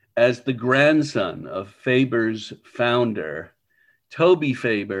As the grandson of Faber's founder, Toby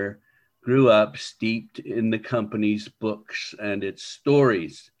Faber grew up steeped in the company's books and its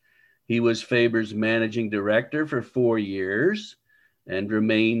stories. He was Faber's managing director for 4 years and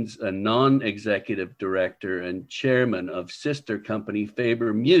remains a non-executive director and chairman of sister company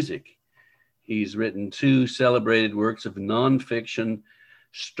Faber Music. He's written two celebrated works of nonfiction,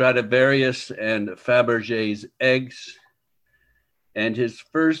 Stradivarius and Fabergé's Eggs, and his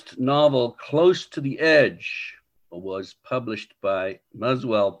first novel, Close to the Edge, was published by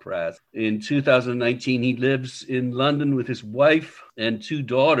Muswell Press. In 2019, he lives in London with his wife and two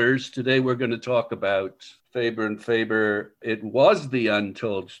daughters. Today, we're going to talk about Faber and Faber. It was the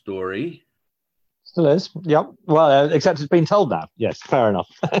Untold Story. Still is, yep. Well, except it's been told now. Yes, fair enough.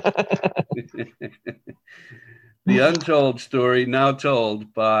 The Untold Story, now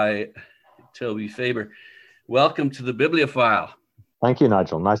told by Toby Faber. Welcome to the Bibliophile. Thank you,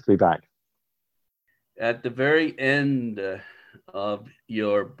 Nigel. Nice to be back. At the very end of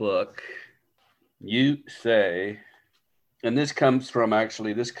your book, you say, and this comes from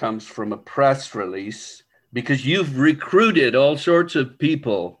a press release, because you've recruited all sorts of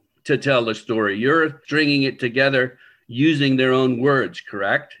people to tell the story. You're stringing it together using their own words,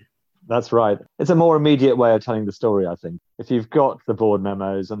 correct? That's right. It's a more immediate way of telling the story, I think. If you've got the board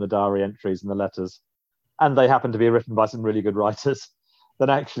memos and the diary entries and the letters, and they happen to be written by some really good writers,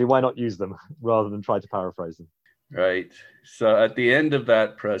 then actually why not use them rather than try to paraphrase them? Right. So at the end of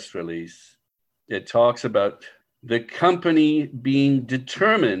that press release, it talks about the company being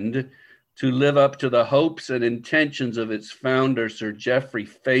determined to live up to the hopes and intentions of its founder, Sir Geoffrey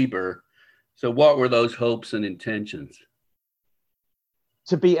Faber. So what were those hopes and intentions?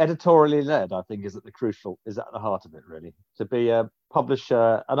 To be editorially led, I think, is at the heart of it, really. To be a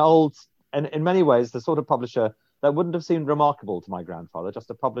publisher, and in many ways, the sort of publisher that wouldn't have seemed remarkable to my grandfather, just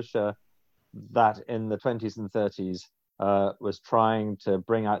a publisher that in the 20s and 30s was trying to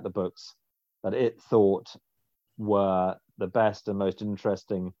bring out the books that it thought were the best and most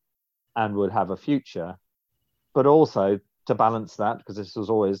interesting and would have a future, but also to balance that, because this was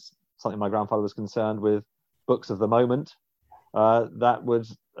always something my grandfather was concerned with, books of the moment that would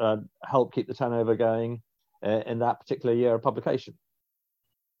help keep the turnover going in that particular year of publication.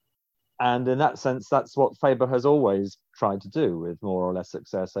 And in that sense, that's what Faber has always tried to do with more or less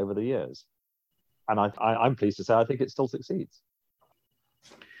success over the years. And I'm pleased to say I think it still succeeds.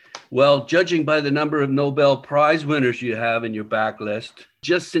 Well, judging by the number of Nobel Prize winners you have in your backlist,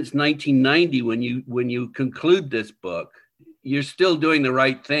 just since 1990, when you conclude this book, you're still doing the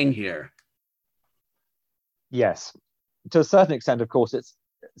right thing here. Yes. To a certain extent, of course,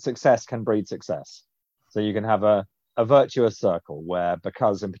 success can breed success. So you can have a virtuous circle where,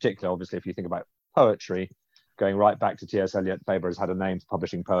 because in particular, obviously, if you think about poetry, going right back to T.S. Eliot, Faber has had a name for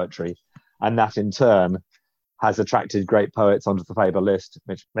publishing poetry, and that in turn has attracted great poets onto the Faber list,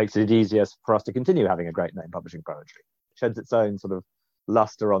 which makes it easier for us to continue having a great name publishing poetry. It sheds its own sort of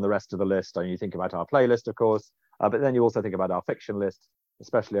luster on the rest of the list. And you think about our playlist, of course, but then you also think about our fiction list,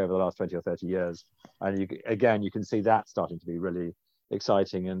 especially over the last 20 or 30 years. And you can see that starting to be really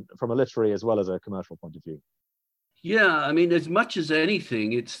exciting, and from a literary as well as a commercial point of view. Yeah, I mean, as much as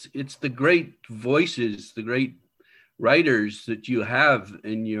anything, it's the great voices, the great writers that you have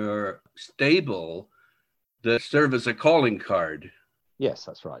in your stable that serve as a calling card. Yes,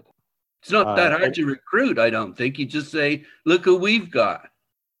 that's right. It's not that hard to recruit, I don't think. You just say, look who we've got.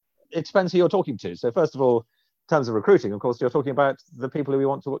 It depends who you're talking to. So first of all, in terms of recruiting, of course, you're talking about the people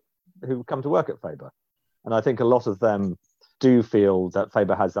who come to work at Faber. And I think a lot of them do feel that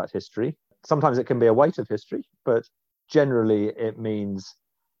Faber has that history. Sometimes it can be a weight of history, but generally it means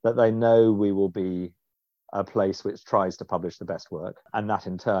that they know we will be a place which tries to publish the best work. And that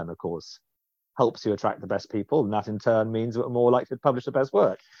in turn, of course, helps you attract the best people. And that in turn means we're more likely to publish the best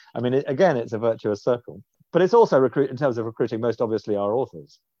work. I mean, again, it's a virtuous circle. But it's also in terms of recruiting, most obviously our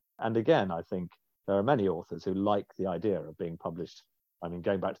authors. And again, I think there are many authors who like the idea of being published, I mean,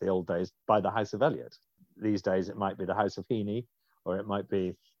 going back to the old days, by the House of Eliot. These days, it might be the House of Heaney, or it might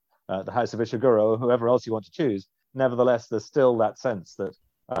be the House of Ishiguro, or whoever else you want to choose. Nevertheless, there's still that sense that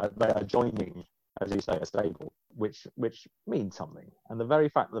they are joining, as you say, a stable, which means something. And the very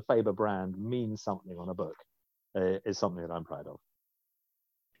fact that the Faber brand means something on a book is something that I'm proud of.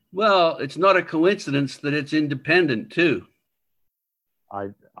 Well, it's not a coincidence that it's independent too.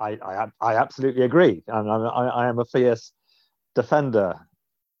 I absolutely agree, and I am a fierce defender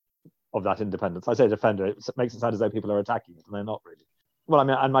of that independence. I say defender; it makes it sound as though people are attacking it, and they're not really. Well, I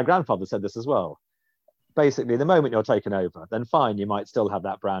mean, and my grandfather said this as well. Basically, the moment you're taken over, then fine, you might still have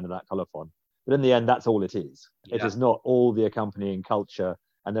that brand and that colophon, but in the end, that's all it is. Yeah. It is not all the accompanying culture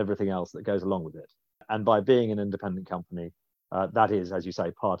and everything else that goes along with it. And by being an independent company, that is, as you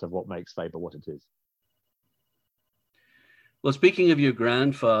say, part of what makes Faber what it is. Well, speaking of your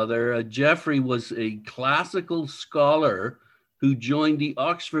grandfather, Geoffrey was a classical scholar who joined the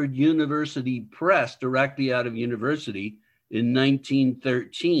Oxford University Press directly out of university in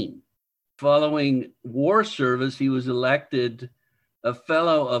 1913. Following war service, he was elected a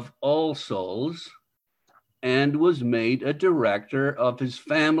Fellow of All Souls and was made a director of his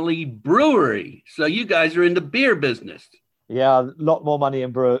family brewery. So you guys are in the beer business. Yeah, a lot more money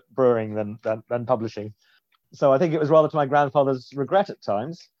in brewing than publishing. So I think it was rather to my grandfather's regret at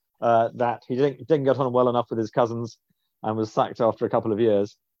times that he didn't get on well enough with his cousins and was sacked after a couple of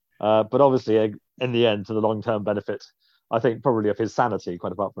years. But obviously, in the end, to the long-term benefit, I think probably of his sanity,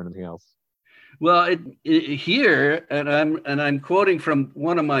 quite apart from anything else. Well, here, and I'm quoting from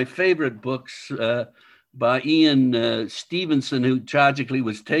one of my favorite books by Ian Stevenson, who tragically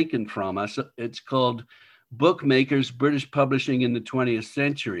was taken from us. It's called Bookmakers, British Publishing in the 20th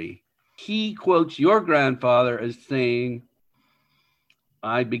Century. He quotes your grandfather as saying,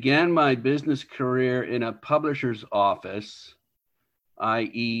 "I began my business career in a publisher's office,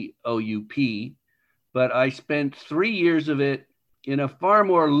 i.e. OUP, but I spent 3 years of it in a far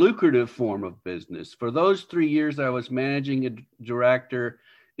more lucrative form of business. For those 3 years, I was managing a director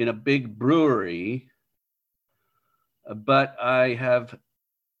in a big brewery, but I have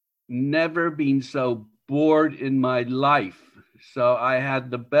never been so bored in my life. So I had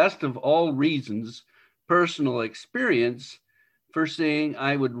the best of all reasons, personal experience, for saying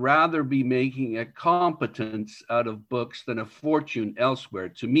I would rather be making a competence out of books than a fortune elsewhere.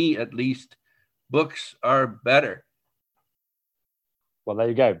 To me, at least, books are better." Well, there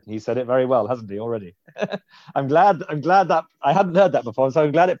you go. He said it very well, hasn't he, already? I'm glad that I hadn't heard that before, so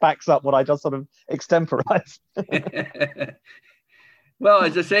I'm glad it backs up what I just sort of extemporized. Well,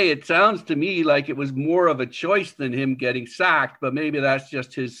 as I say, it sounds to me like it was more of a choice than him getting sacked, but maybe that's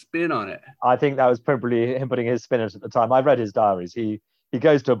just his spin on it. I think that was probably him putting his spin at the time. I've read his diaries. He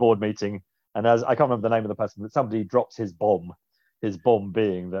goes to a board meeting, and as I can't remember the name of the person, but somebody drops his bomb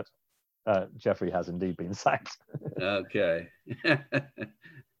being that Geoffrey has indeed been sacked. Okay.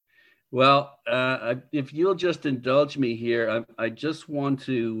 Well, if you'll just indulge me here, I just want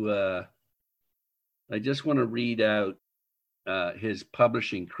to read out his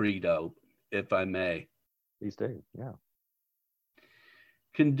publishing credo, if I may. Please do, yeah.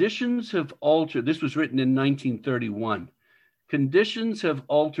 Conditions have altered. This was written in 1931. Conditions have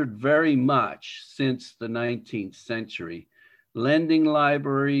altered very much since the 19th century. Lending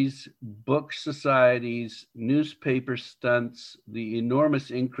libraries, book societies, newspaper stunts, the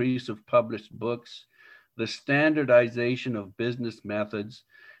enormous increase of published books, the standardization of business methods,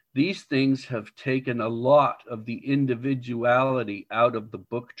 these things have taken a lot of the individuality out of the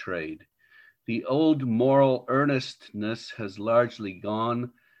book trade. The old moral earnestness has largely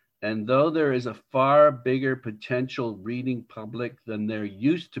gone, and though there is a far bigger potential reading public than there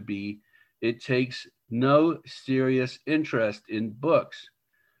used to be, it takes no serious interest in books.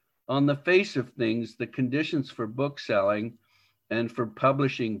 On the face of things, the conditions for bookselling and for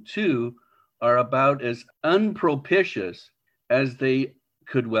publishing too are about as unpropitious as they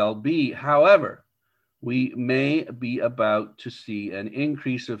could well be. However, we may be about to see an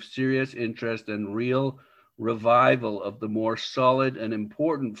increase of serious interest and real revival of the more solid and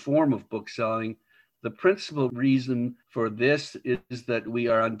important form of bookselling. The principal reason for this is that we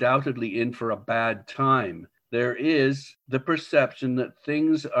are undoubtedly in for a bad time. There is the perception that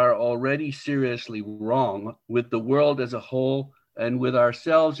things are already seriously wrong with the world as a whole and with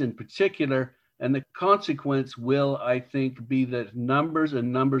ourselves in particular. And the consequence will, I think, be that numbers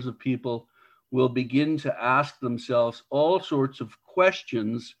and numbers of people will begin to ask themselves all sorts of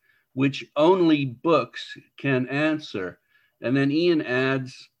questions which only books can answer. And then Ian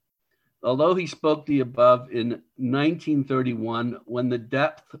adds, although he spoke the above in 1931, when the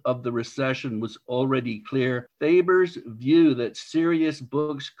depth of the recession was already clear, Faber's view that serious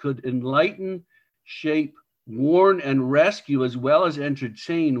books could enlighten, shape, warn, and rescue as well as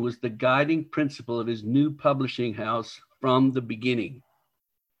entertain was the guiding principle of his new publishing house from the beginning.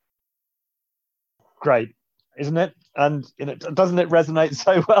 Great, isn't it? And doesn't it resonate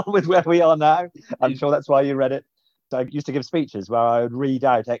so well with where we are now? I'm sure that's why you read it. I used to give speeches where I would read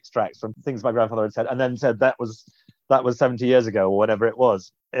out extracts from things my grandfather had said, and then said that was 70 years ago or whatever it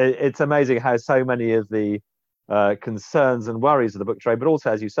was. It's amazing how so many of the concerns and worries of the book trade, but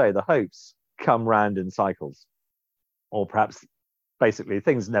also, as you say, the hopes come round in cycles, or perhaps basically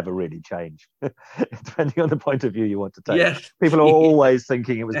things never really change, depending on the point of view you want to take. Yes. People are always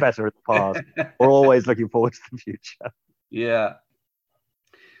thinking it was better in the past, or always looking forward to the future. Yeah.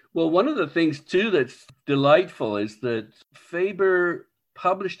 Well, one of the things too that's delightful is that Faber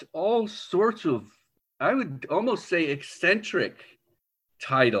published all sorts of, I would almost say, eccentric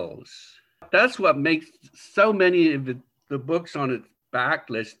titles. That's what makes so many of the books on its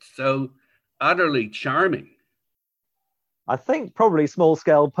backlist so utterly charming. I think probably small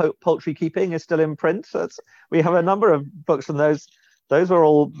scale poultry keeping is still in print. We have a number of books from those. Those were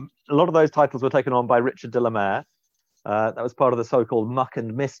all, a lot of those titles were taken on by Richard de la Mare. That was part of the so-called muck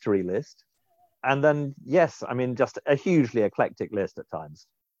and mystery list. And then, yes, I mean, just a hugely eclectic list at times.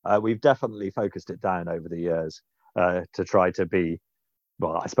 We've definitely focused it down over the years to try to be,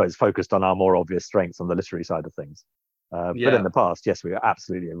 well, I suppose, focused on our more obvious strengths on the literary side of things. But in the past, yes, we were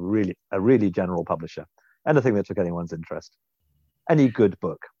absolutely a really general publisher. Anything that took anyone's interest. Any good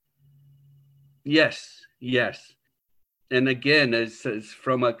book. Yes, yes. And again, as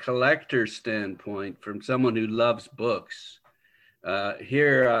from a collector standpoint, from someone who loves books,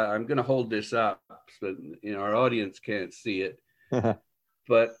 here I'm going to hold this up so that, our audience can't see it.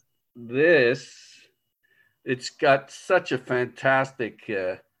 But it's got such a fantastic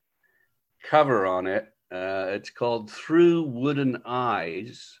cover on it. It's called Through Wooden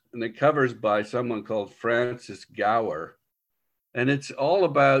Eyes, and the cover's by someone called Francis Gower. And it's all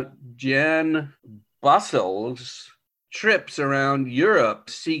about Jan Bussel's trips around Europe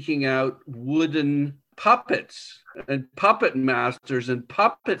seeking out wooden puppets and puppet masters and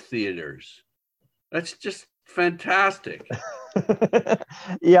puppet theaters. That's just fantastic.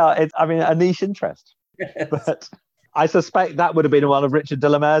 Yeah, it's, I mean, a niche interest. Yes. But I suspect that would have been one of Richard de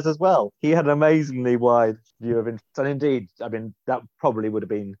la Mare's as well. He had an amazingly wide view of interest. And indeed, I mean, that probably would have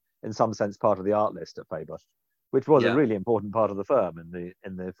been, in some sense, part of the art list at Faber, which was a really important part of the firm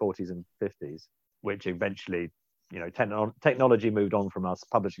in the 40s and 50s, which eventually, technology moved on from us,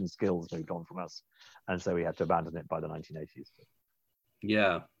 publishing skills moved on from us, and so we had to abandon it by the 1980s.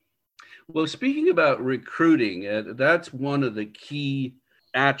 Yeah. Well, speaking about recruiting, that's one of the key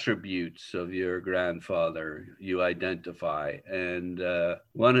attributes of your grandfather you identify. And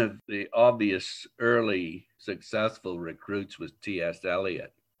one of the obvious early successful recruits was T.S.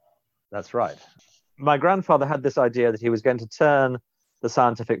 Eliot. That's right. My grandfather had this idea that he was going to turn the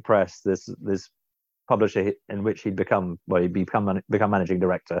scientific press, this publisher in which he'd become managing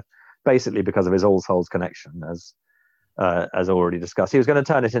director, basically because of his All Souls connection, as already discussed. He was going to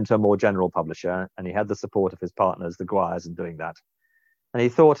turn it into a more general publisher, and he had the support of his partners, the Guires, in doing that. And he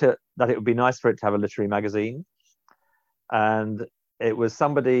thought that it would be nice for it to have a literary magazine. And it was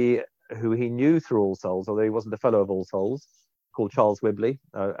somebody who he knew through All Souls, although he wasn't a fellow of All Souls, called Charles Whibley,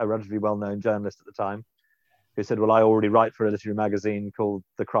 a relatively well-known journalist at the time, who said, well, I already write for a literary magazine called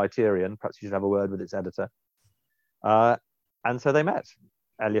The Criterion. Perhaps you should have a word with its editor. And so they met.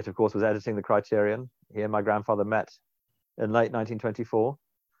 Eliot, of course, was editing The Criterion. He and my grandfather met in late 1924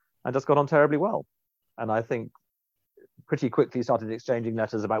 and just got on terribly well. And I think pretty quickly started exchanging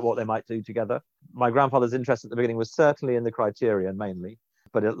letters about what they might do together. My grandfather's interest at the beginning was certainly in The Criterion mainly,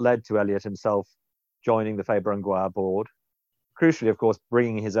 but it led to Eliot himself joining the Faber and Guire board. Crucially, of course,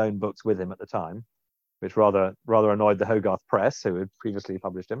 bringing his own books with him at the time, which rather annoyed the Hogarth Press, who had previously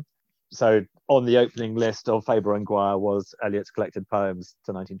published him. So on the opening list of Faber and Guire was Eliot's collected poems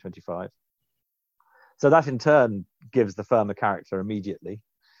to 1925. So that in turn gives the firm a character immediately.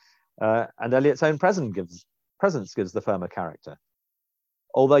 And Eliot's own presence gives the firm a character.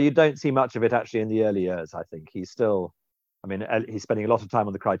 Although you don't see much of it actually in the early years, I think. He's spending a lot of time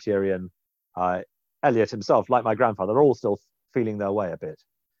on the Criterion. Eliot himself, like my grandfather, are all still feeling their way a bit.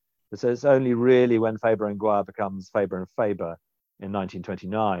 So it's only really when Faber and Guire becomes Faber and Faber in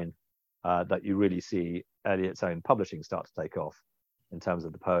 1929 that you really see Eliot's own publishing start to take off in terms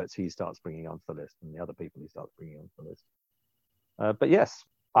of the poets he starts bringing onto the list and the other people he starts bringing onto the list. But yes,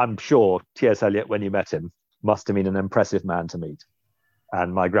 I'm sure T.S. Eliot, when you met him, must have been an impressive man to meet.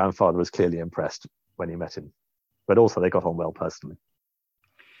 And my grandfather was clearly impressed when he met him. But also they got on well personally.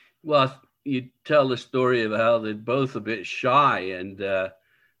 Well, you tell the story of how they're both a bit shy, and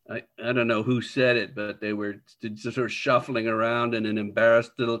I don't know who said it, but they were just sort of shuffling around in an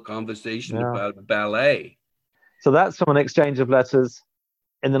embarrassed little conversation about ballet. So that's from an exchange of letters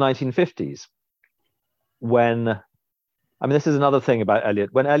in the 1950s. This is another thing about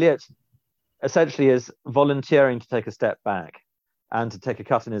Eliot. When Eliot essentially is volunteering to take a step back and to take a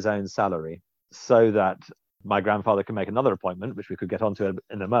cut in his own salary so that my grandfather can make another appointment, which we could get onto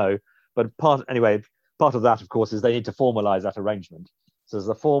in a mo. But part of that, of course, is they need to formalize that arrangement. So there's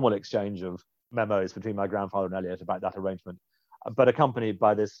a formal exchange of memos between my grandfather and Eliot about that arrangement, but accompanied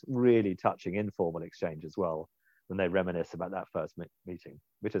by this really touching informal exchange as well, when they reminisce about that first meeting,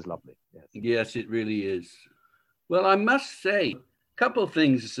 which is lovely. Yes, it really is. Well, I must say, couple of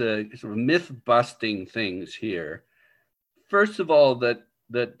things, sort of myth-busting things here. First of all, that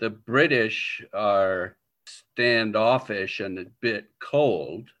the British are standoffish and a bit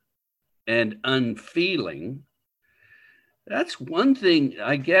cold and unfeeling. That's one thing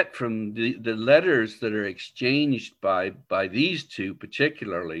I get from the letters that are exchanged by these two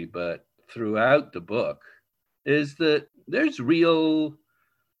particularly, but throughout the book, is that there's real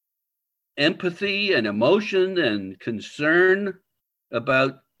empathy and emotion and concern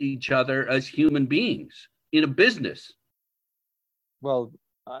about each other as human beings in a business. Well,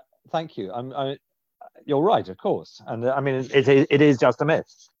 thank you. You're right, of course. And I mean, it is just a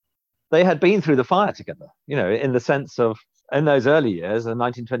myth. They had been through the fire together, you know, in the sense of, in those early years, in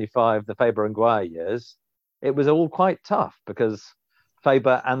 1925, the Faber and Guire years, it was all quite tough because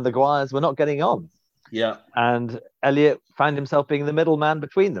Faber and the Guires were not getting on. Yeah. And Eliot found himself being the middleman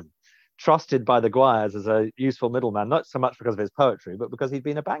between them, trusted by the Guires as a useful middleman, not so much because of his poetry, but because he'd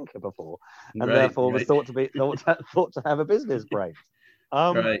been a banker before, and therefore was thought to have a business brain.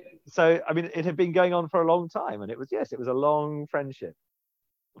 Right. So, I mean, it had been going on for a long time, and it was a long friendship,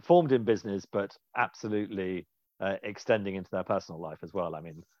 formed in business, but absolutely extending into their personal life as well. I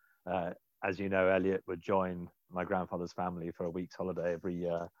mean, as you know, Eliot would join my grandfather's family for a week's holiday every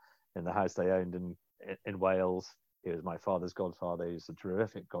year in the house they owned in Wales. He was my father's godfather. He was a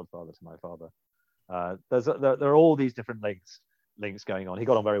terrific godfather to my father. There are all these different links going on. He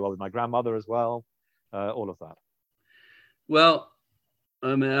got on very well with my grandmother as well. All of that. Well,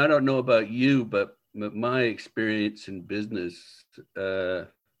 I mean, I don't know about you, but my experience in business,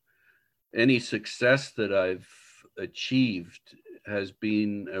 any success that I've achieved has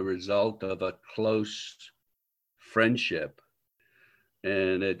been a result of a close friendship.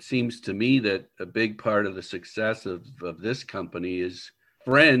 And it seems to me that a big part of the success of this company is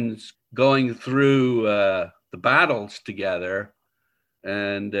friends going through the battles together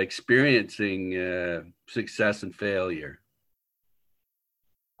and experiencing success and failure.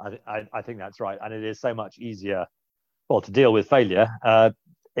 I think that's right. And it is so much easier, well, to deal with failure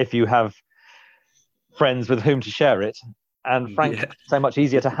if you have friends with whom to share it. And frankly, so much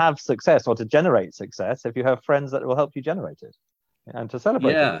easier to have success or to generate success if you have friends that will help you generate it and to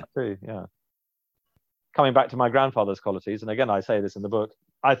celebrate it too. Yeah. Coming back to my grandfather's qualities, and again, I say this in the book,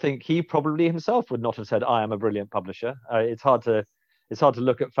 I think he probably himself would not have said, "I am a brilliant publisher." It's hard to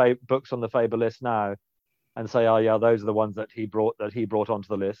look at books on the Faber list now and say, "Oh yeah, those are the ones that he brought onto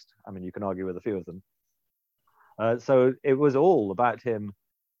the list." I mean, you can argue with a few of them. So it was all about him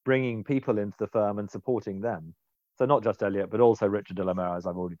bringing people into the firm and supporting them. So not just Eliot, but also Richard de la Mare, as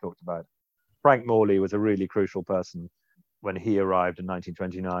I've already talked about. Frank Morley was a really crucial person when he arrived in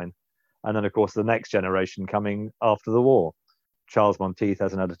 1929. And then, of course, the next generation coming after the war. Charles Monteith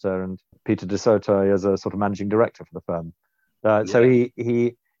as an editor and Peter de Soto as a sort of managing director for the firm. So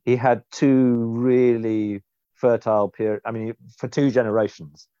he had two really fertile periods. I mean, for two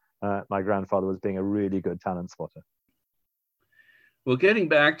generations, my grandfather was being a really good talent spotter. Well, getting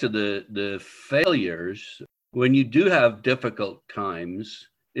back to the failures, when you do have difficult times,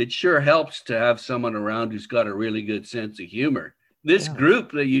 it sure helps to have someone around who's got a really good sense of humor. This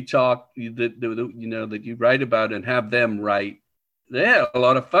group that that you write about and have them write, they had a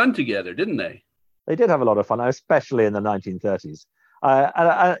lot of fun together, didn't they? They did have a lot of fun, especially in the 1930s.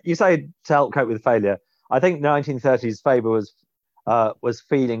 And you say to help cope with failure. I think 1930s Faber was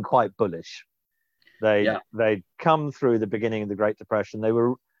feeling quite bullish. They'd come through the beginning of the Great Depression. They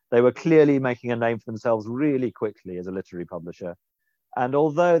were clearly making a name for themselves really quickly as a literary publisher. And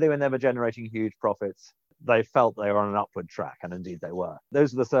although they were never generating huge profits, they felt they were on an upward track, and indeed they were.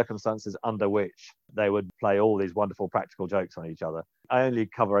 Those are the circumstances under which they would play all these wonderful practical jokes on each other. I only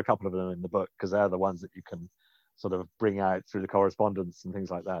cover a couple of them in the book because they're the ones that you can sort of bring out through the correspondence and things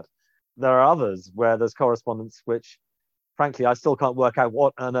like that. There are others where there's correspondence which, frankly, I still can't work out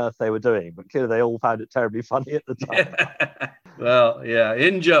what on earth they were doing, but clearly they all found it terribly funny at the time. Well, yeah,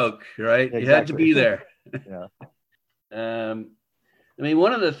 in joke, right? Exactly. You had to be there. Yeah. I mean,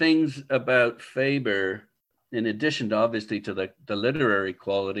 one of the things about Faber, in addition to obviously to the literary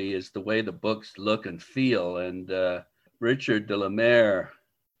quality, is the way the books look and feel. And Richard de la Mare,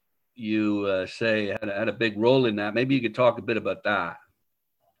 you say, had a big role in that. Maybe you could talk a bit about that.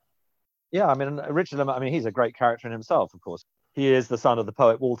 Yeah, I mean, Richard de la Mare, he's a great character in himself, of course. He is the son of the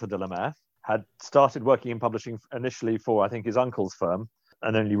poet Walter de la Mare, had started working in publishing initially for, I think, his uncle's firm,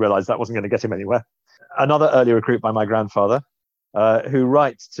 and then he realized that wasn't going to get him anywhere. Another early recruit by my grandfather, who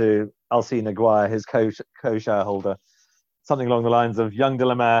writes to Alcina Guire, his co-shareholder, something along the lines of, young de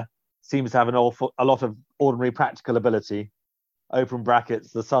la Mare seems to have a lot of ordinary practical ability, open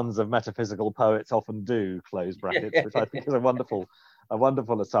brackets, the sons of metaphysical poets often do, close brackets, which I think is a wonderful a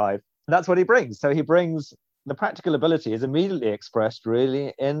wonderful aside. And that's what he brings. So he brings the practical ability is immediately expressed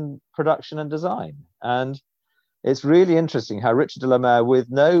really in production and design. And it's really interesting how Richard de la Mare, with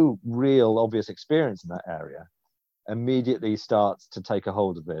no real obvious experience in that area, immediately starts to take a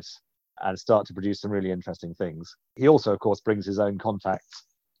hold of this and start to produce some really interesting things. He also, of course, brings his own contacts,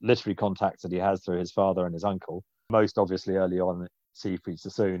 literary contacts that he has through his father and his uncle, most obviously early on Siegfried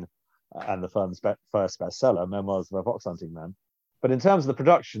Sassoon and the firm's first bestseller, Memoirs of a Fox Hunting Man. But in terms of the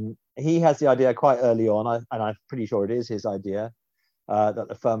production, he has the idea quite early on, and I'm pretty sure it is his idea, that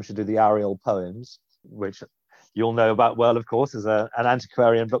the firm should do the Ariel poems, which you'll know about well, of course, as an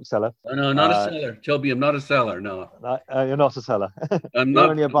antiquarian bookseller. No, not a seller. Toby, I'm not a seller, no. You're not a seller. I'm You're not,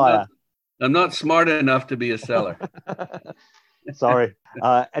 only a buyer. I'm not smart enough to be a seller. Sorry.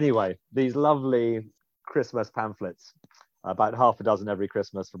 Anyway, these lovely Christmas pamphlets, about half a dozen every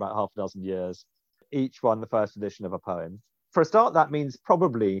Christmas for about half a dozen years, each one the first edition of a poem. For a start, that means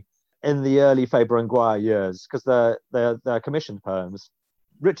probably in the early Faber and Guire years, because they're commissioned poems.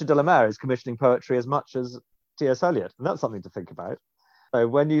 Richard de la Mare is commissioning poetry as much as T.S. Eliot, and that's something to think about. So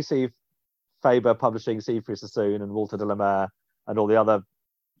when you see Faber publishing Siegfried Sassoon and Walter de la Mare and all the other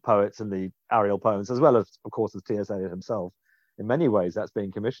poets in the Ariel poems, as well as, of course, as T.S. Eliot himself, in many ways that's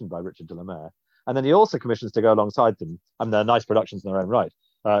being commissioned by Richard de la Mare. And then he also commissions to go alongside them, and they're nice productions in their own right,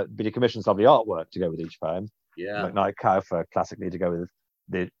 but he commissions lovely artwork to go with each poem. Yeah. McKnight Kauffer classically to go with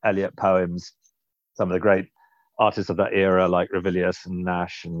the Eliot poems, some of the great artists of that era like Ravilius and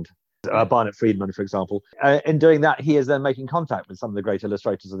Nash and Barnett Friedman, for example. In doing that, he is then making contact with some of the great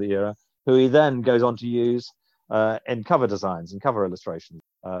illustrators of the era, who he then goes on to use in cover designs and cover illustrations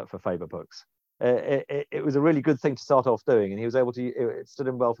for Faber books. It was a really good thing to start off doing, and he was able to, it stood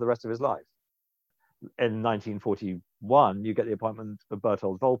him well for the rest of his life. In 1941, you get the appointment of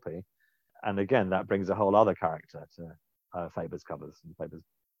Berthold Volpi, and again, that brings a whole other character to Faber's covers and Faber's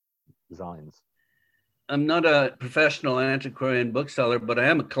designs. I'm not a professional antiquarian bookseller, but I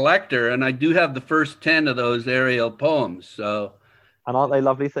am a collector, and I do have the first 10 of those Ariel poems. So, and aren't they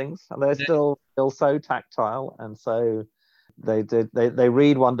lovely things? And they're still so tactile, and so they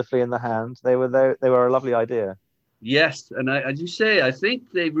read wonderfully in the hand. They were a lovely idea. Yes, and as you say, I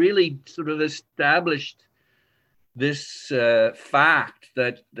think they really sort of established this fact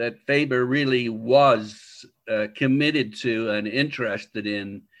that Faber really was committed to and interested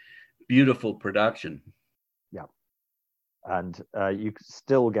in beautiful production. Yeah, and you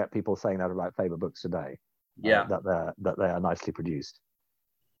still get people saying that about Faber books today. Yeah, that they are nicely produced,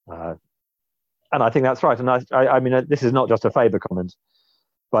 and I think that's right. And I mean, this is not just a Faber comment,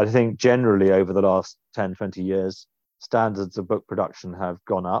 but I think generally over the last 10, 20 years, standards of book production have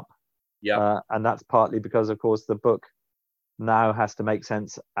gone up. Yeah, and that's partly because, of course, the book now has to make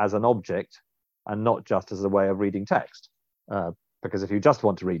sense as an object and not just as a way of reading text. Because if you just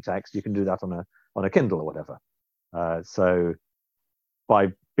want to read text, you can do that on a Kindle or whatever. So by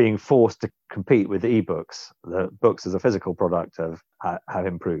being forced to compete with ebooks, the books as a physical product have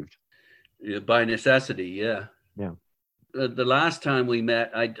improved. By necessity, yeah. Yeah. The last time we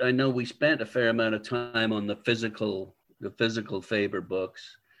met, I know we spent a fair amount of time on the physical Faber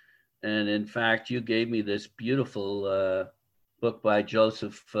books. And in fact, you gave me this beautiful book by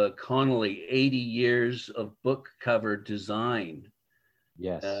Joseph Connolly, 80 Years of Book Cover Design.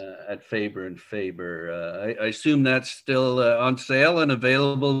 Yes. At Faber and Faber. I assume that's still on sale and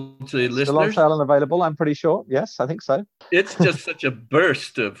available to listeners? Still on sale and available, I'm pretty sure. Yes, I think so. It's just such a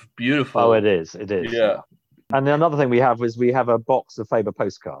burst of beautiful. Oh, it is. Yeah. And another thing we have a box of Faber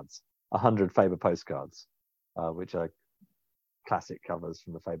postcards, 100 Faber postcards, which are classic covers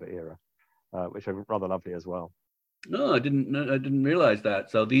from the Faber era, which are rather lovely as well. No, I didn't realize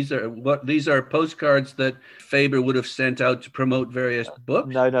that. So these are postcards that Faber would have sent out to promote various books?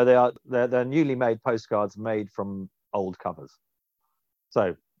 No, they're newly made postcards made from old covers.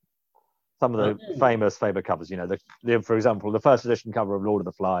 So some of the famous Faber covers, for example, the first edition cover of Lord of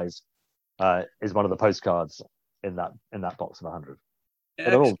the Flies is one of the postcards in that box of 100.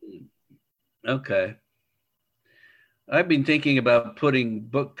 Excellent. Okay. I've been thinking about putting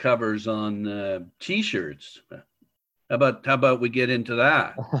book covers on T-shirts. How about we get into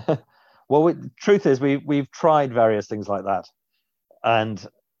that? Well, truth is, we've tried various things like that, and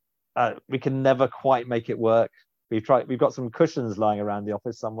we can never quite make it work. We've got some cushions lying around the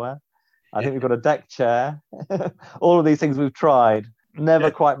office somewhere. I think we've got a deck chair. All of these things we've tried,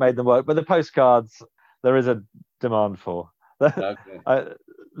 never quite made them work. But the postcards, there is a demand for. Okay.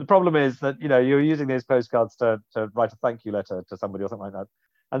 The problem is that you're using these postcards to write a thank you letter to somebody or something like that.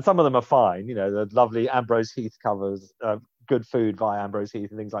 And some of them are fine, the lovely Ambrose Heath covers, Good Food by Ambrose Heath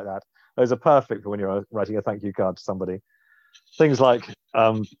and things like that. Those are perfect for when you're writing a thank you card to somebody. things like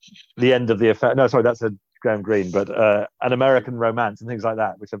The End of the Affair. No, sorry, that's a Graham Greene, but An American Romance and things like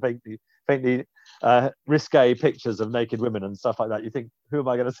that, which are faintly risque pictures of naked women and stuff like that. You think, who am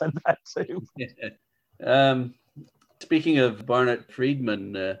I going to send that to? um, Speaking of Barnett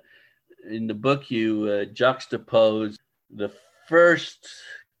Friedman, in the book you juxtapose the first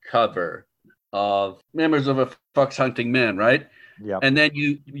cover of Members of a Fox Hunting Man, right? Yeah. And then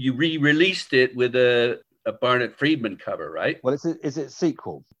you re-released it with a Barnett Friedman cover, right? Well, it's a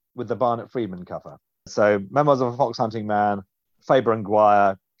sequel with the Barnett Friedman cover. So Memoirs of a Fox Hunting Man, Faber and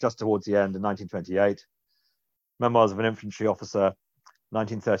Guire, just towards the end in 1928. Memoirs of an Infantry Officer,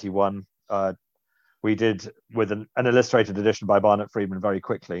 1931. We did with an illustrated edition by Barnett Friedman very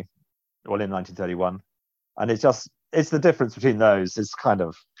quickly, well, in 1931. And it's the difference between those. It's kind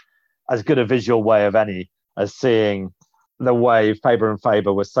of as good a visual way of any as seeing the way Faber and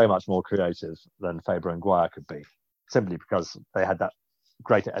Faber were so much more creative than Faber and Guire could be, simply because they had that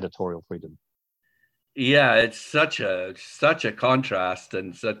greater editorial freedom. Yeah, it's such a contrast,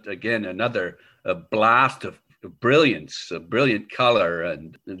 and such, again, another a blast of brilliance, a brilliant color,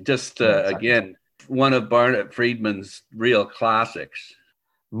 and just exactly. Again, one of Barnett Friedman's real classics.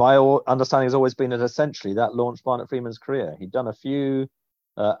 My understanding has always been that essentially that launched Barnett Friedman's career. He'd done a few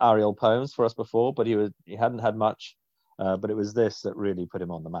Ariel poems for us before, but he hadn't had much. But it was this that really put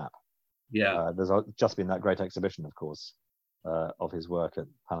him on the map. Yeah, there's just been that great exhibition, of course, of his work at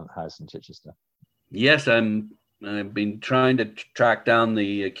Pallant House in Chichester. Yes, I've been trying to track down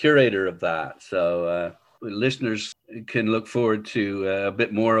the curator of that, so listeners can look forward to a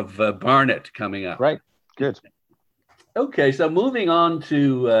bit more of Barnett coming up. Great, good. Okay, so moving on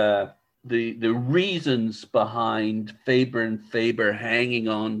to the reasons behind Faber and Faber hanging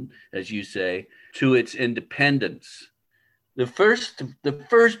on, as you say, to its independence. The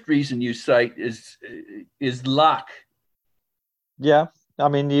first reason you cite is luck. Yeah, I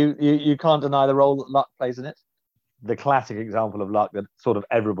mean, you can't deny the role that luck plays in it. The classic example of luck that sort of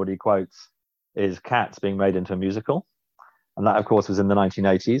everybody quotes is Cats being made into a musical, and that, of course, was in the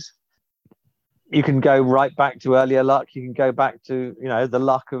 1980s. You can go right back to earlier luck. You can go back to, the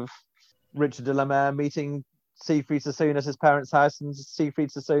luck of Richard de la Mare meeting Siegfried Sassoon at his parents' house, and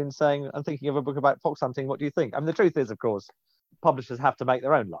Siegfried Sassoon saying, "I'm thinking of a book about fox hunting. What do you think?" I mean, the truth is, of course, publishers have to make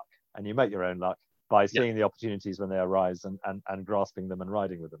their own luck, and you make your own luck by seeing the opportunities when they arise and grasping them and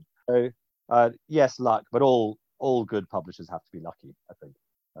riding with them. So, yes, luck, but all good publishers have to be lucky, I think.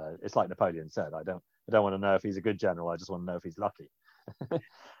 It's like Napoleon said, I don't want to know if he's a good general, I just want to know if he's lucky.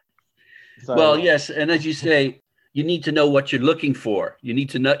 So, well, yes, and as you say, you need to know what you're looking for. You need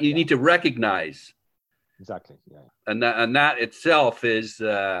to know. You need to recognize. Exactly. Yeah. And that itself is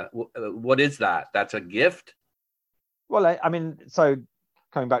what is that? That's a gift. Well, I mean, so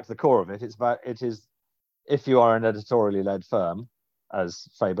coming back to the core of it, it is if you are an editorially led firm, as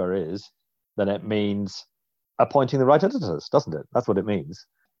Faber is, then it means appointing the right editors, doesn't it? That's what it means.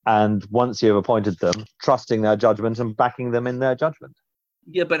 And once you've appointed them, trusting their judgment and backing them in their judgment.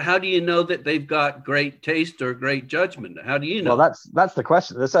 Yeah, but how do you know that they've got great taste or great judgment? How do you know? Well, that's the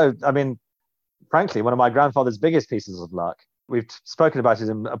question. So, I mean, frankly, one of my grandfather's biggest pieces of luck, we've spoken about it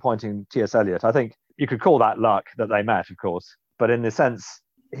in appointing T.S. Eliot. I think you could call that luck that they met, of course. But in the sense,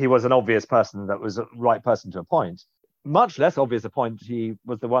 he was an obvious person that was the right person to appoint. Much less obvious a point he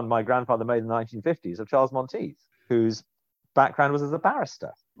was the one my grandfather made in the 1950s of Charles Monteith, whose background was as a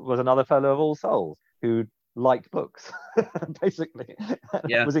barrister, was another fellow of All Souls, who liked books, basically.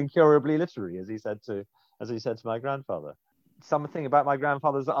 Yeah. Was incurably literary, as he said to my grandfather. Something about my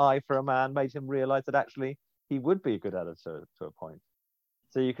grandfather's eye for a man made him realize that actually he would be a good editor to a point.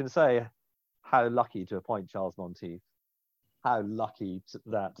 So you can say how lucky to appoint Charles Monteith, how lucky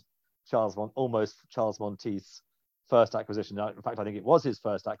that Charles Monteith's first acquisition, in fact, I think it was his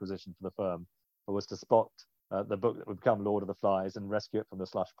first acquisition for the firm, was to spot the book that would become Lord of the Flies and rescue it from the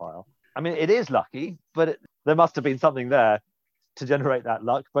slush pile. I mean, it is lucky, but there must have been something there to generate that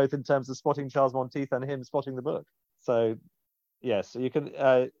luck, both in terms of spotting Charles Monteith and him spotting the book. So, yes, you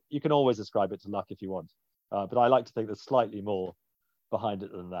can always ascribe it to luck if you want, but I like to think there's slightly more behind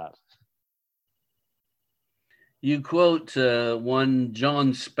it than that. You quote one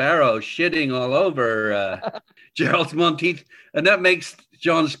John Sparrow shitting all over Charles Monteith, and that makes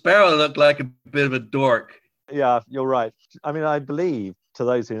John Sparrow look like a bit of a dork. Yeah, you're right. I mean, I believe, to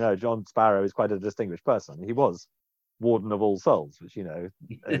those who know, John Sparrow is quite a distinguished person. He was Warden of All Souls, which,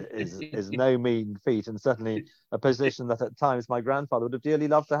 is no mean feat, and certainly a position that at times my grandfather would have dearly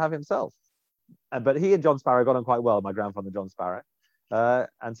loved to have himself. But he and John Sparrow got on quite well, my grandfather John Sparrow.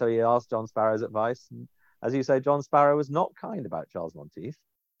 And so he asked John Sparrow's advice. And as you say, John Sparrow was not kind about Charles Monteith,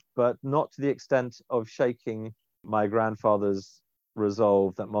 but not to the extent of shaking my grandfather's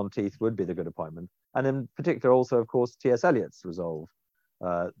resolve that Monteith would be the good appointment, and in particular also, of course, T.S. Eliot's resolve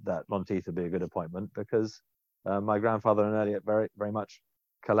that Monteith would be a good appointment, because my grandfather and Eliot very, very much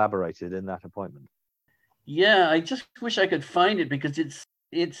collaborated in that appointment. Yeah, I just wish I could find it, because it's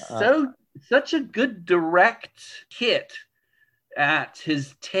such a good direct hit at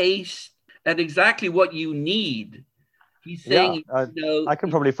his taste, at exactly what you need. He's saying, I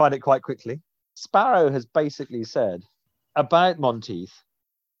can probably find it quite quickly. Sparrow has basically said about Monteith,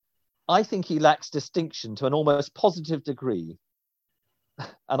 I think he lacks distinction to an almost positive degree.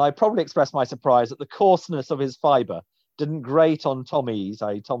 And I probably expressed my surprise that the coarseness of his fibre didn't grate on Tommy's,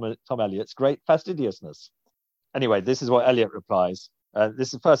 i.e. Tom Eliot's, great fastidiousness. Anyway, this is what Eliot replies.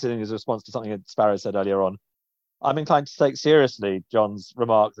 This is first in his response to something that Sparrow said earlier on. I'm inclined to take seriously John's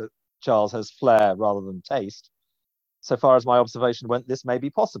remark that Charles has flair rather than taste. So far as my observation went, this may be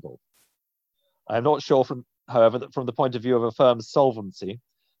possible. I am not sure, however, that from the point of view of a firm's solvency,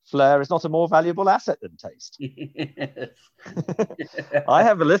 flair is not a more valuable asset than taste. Yes. I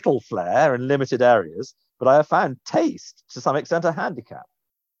have a little flair in limited areas, but I have found taste to some extent a handicap.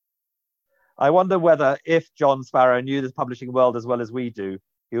 I wonder whether, if John Sparrow knew the publishing world as well as we do,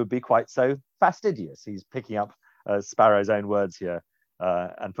 he would be quite so fastidious. He's picking up Sparrow's own words here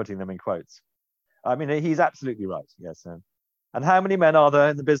and putting them in quotes. I mean, he's absolutely right, yes. And how many men are there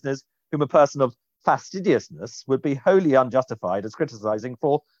in the business whom a person of fastidiousness would be wholly unjustified as criticizing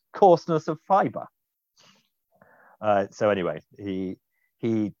for coarseness of fibre? So anyway, he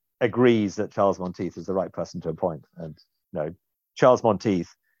agrees that Charles Monteith is the right person to appoint. And Charles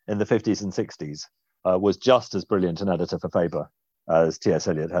Monteith in the 50s and 60s was just as brilliant an editor for Faber as T.S.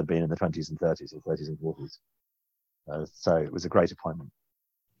 Eliot had been in the 20s and 30s, or 30s and 40s. So it was a great appointment.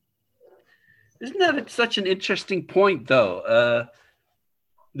 Isn't that such an interesting point, though?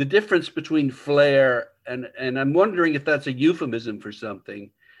 The difference between flair and I'm wondering if that's a euphemism for something.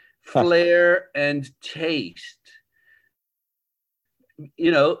 Flair and taste.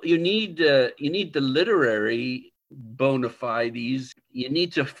 You need the literary bona fides. You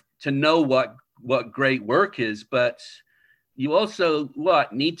need to know what great work is, but you also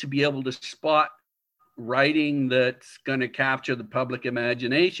need to be able to spot writing that's going to capture the public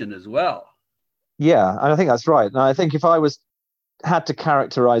imagination as well. Yeah, and I think that's right. And I think if I had to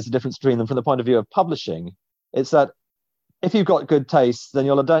characterize the difference between them from the point of view of publishing, it's that if you've got good taste, then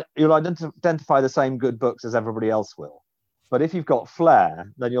you'll identify the same good books as everybody else will. But if you've got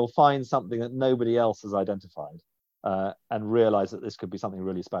flair, then you'll find something that nobody else has identified and realize that this could be something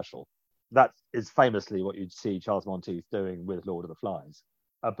really special. That is famously what you'd see Charles Monteith doing with Lord of the Flies,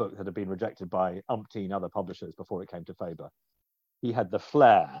 a book that had been rejected by umpteen other publishers before it came to Faber. He had the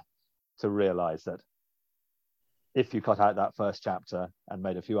flair to realize that if you cut out that first chapter and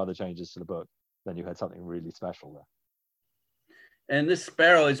made a few other changes to the book, then you had something really special there. And this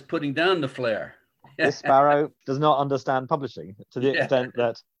Sparrow is putting down the flair. This Sparrow does not understand publishing to the extent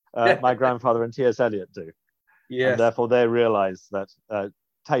that my grandfather and T.S. Eliot do. Yes. And therefore they realize that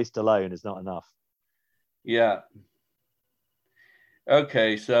taste alone is not enough. Yeah.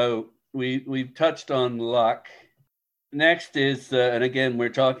 Okay, so we've touched on luck. Next is, and again, we're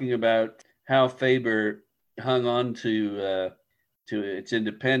talking about how Faber hung on to its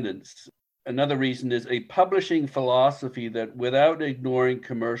independence. Another reason is a publishing philosophy that, without ignoring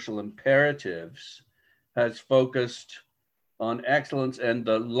commercial imperatives, has focused on excellence and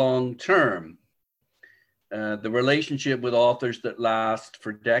the long term. The relationship with authors that last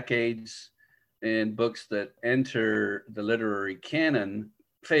for decades and books that enter the literary canon.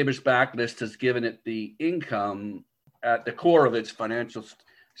 Faber's backlist has given it the income at the core of its financial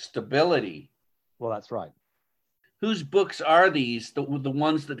stability. Well, that's right. Whose books are these, the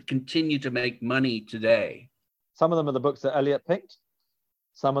ones that continue to make money today? Some of them are the books that Eliot picked.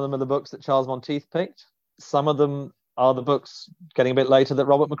 Some of them are the books that Charles Monteith picked. Some of them are the books, getting a bit later, that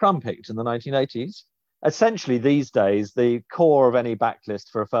Robert McCrum picked in the 1980s. Essentially, these days, the core of any backlist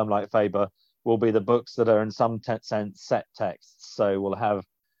for a firm like Faber will be the books that are in some sense set texts. So we'll have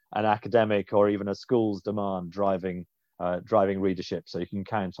an academic or even a school's demand driving readership, so you can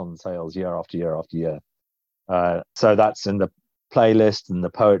count on sales year after year after year. So that's in the playlist and the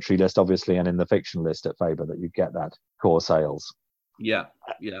poetry list, obviously, and in the fiction list at Faber that you get that core sales. Yeah.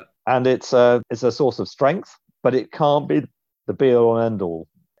 And it's a source of strength, but it can't be the be-all and end-all.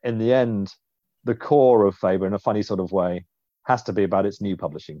 In the end, the core of Faber, in a funny sort of way, has to be about its new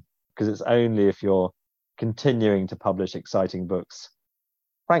publishing, because it's only if you're continuing to publish exciting books,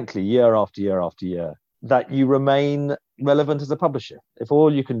 frankly, year after year after year, that you remain relevant as a publisher. If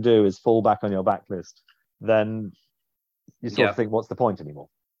all you can do is fall back on your backlist, then you sort of think, what's the point anymore?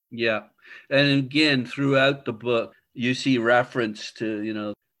 Yeah. And again, throughout the book, you see reference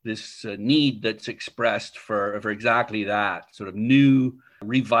to, this need that's expressed for exactly that sort of new,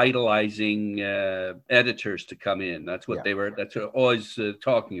 revitalizing editors to come in. That's what Yeah. that's what always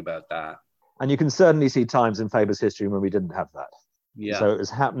talking about that. And you can certainly see times in Faber's history when we didn't have that. Yeah. So it was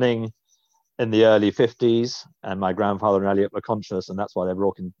happening in the early 50s, and my grandfather and Eliot were conscious, and that's why they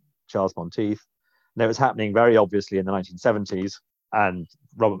brought in Charles Monteith. And it was happening very obviously in the 1970s, and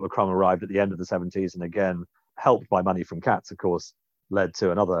Robert McCrum arrived at the end of the 70s, and again, helped by money from Katz, of course, led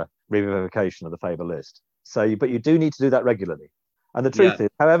to another revivification of the Faber list. So, but you do need to do that regularly. And the truth is,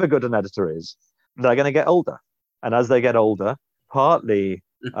 however good an editor is, they're going to get older. And as they get older, partly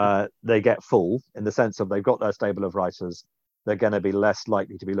they get full in the sense of they've got their stable of writers. They're going to be less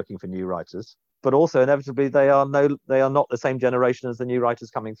likely to be looking for new writers. But also, inevitably, they are not the same generation as the new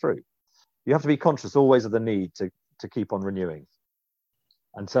writers coming through. You have to be conscious always of the need to keep on renewing.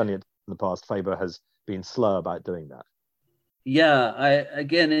 And certainly in the past, Faber has been slow about doing that. Yeah,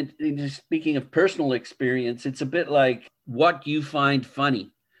 speaking of personal experience, it's a bit like what you find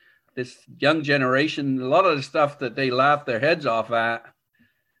funny. This young generation, a lot of the stuff that they laugh their heads off at,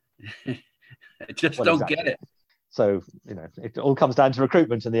 I just don't get it. So, it all comes down to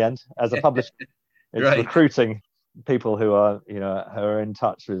recruitment in the end. As a publisher, it's right. Recruiting people who are, who are in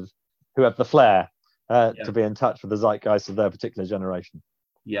touch with, who have the flair to be in touch with the zeitgeist of their particular generation.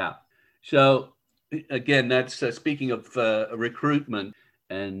 Yeah. So, again, that's speaking of recruitment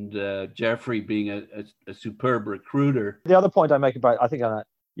and Jeffrey being a superb recruiter. The other point I make about, I think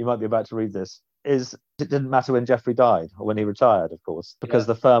you might be about to read this, is it didn't matter when Jeffrey died or when he retired, of course, because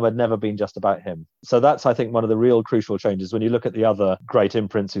the firm had never been just about him. So that's, I think, one of the real crucial changes. When you look at the other great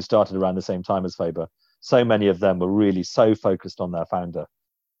imprints who started around the same time as Faber, so many of them were really so focused on their founder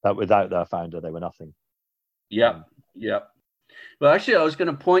that without their founder, they were nothing. Yeah. Well, actually, I was going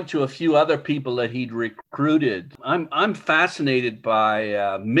to point to a few other people that he'd recruited. I'm fascinated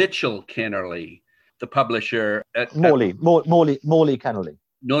by Mitchell Kennerly, the publisher at Morley Kennerly.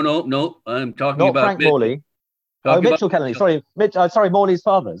 No. I'm talking not about Frank Morley. Mitchell Kennerly. Sorry, Morley's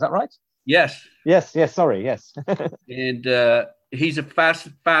father. Is that right? Yes. Sorry, yes. And he's a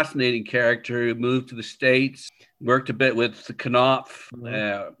fascinating character who moved to the States, worked a bit with Knopf,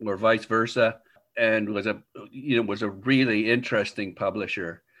 or vice versa, and was a really interesting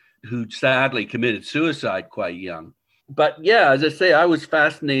publisher who sadly committed suicide quite young. But yeah, as I say, I was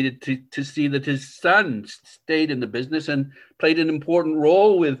fascinated to see that his son stayed in the business and played an important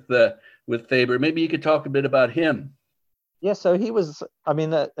role with Faber. Maybe you could talk a bit about him. Yeah, so he was,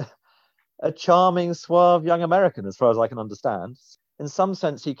 a charming, suave young American, as far as I can understand. In some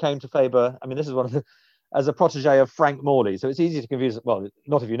sense, he came to Faber. This is as a protege of Frank Morley. So it's easy to confuse. Well,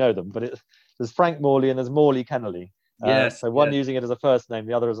 not if you know them, but there's Frank Morley and there's Morley Kennerly. Yes. So one using it as a first name,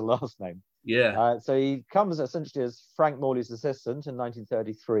 the other as a last name. Yeah. So he comes essentially as Frank Morley's assistant in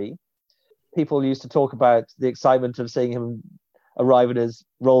 1933. People used to talk about the excitement of seeing him arrive in his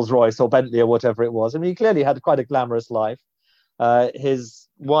Rolls Royce or Bentley or whatever it was. He clearly had quite a glamorous life. His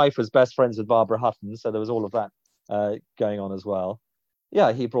wife was best friends with Barbara Hutton, so there was all of that going on as well.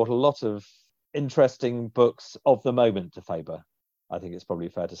 Yeah, he brought a lot of interesting books of the moment to Faber. I think it's probably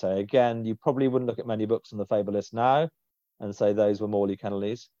fair to say. Again, you probably wouldn't look at many books on the Faber list now and say those were Morley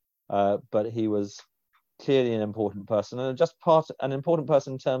Kennerly's, but he was clearly an important person, and just an important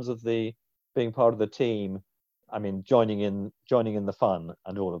person in terms of being part of the team. Joining in the fun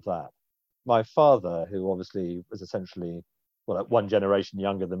and all of that. My father, who obviously was essentially one generation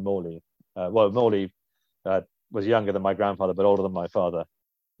younger than Morley. Morley was younger than my grandfather, but older than my father.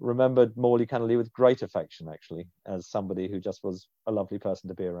 Remembered Morley Kennerly with great affection, actually, as somebody who just was a lovely person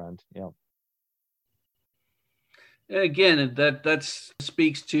to be around. Yeah. Again, that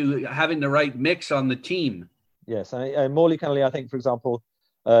speaks to having the right mix on the team. Yes, and Morley Kennerly, I think, for example,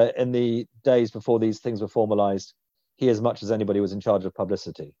 in the days before these things were formalized, he, as much as anybody, was in charge of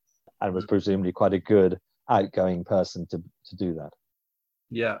publicity and was presumably quite a good outgoing person to do that.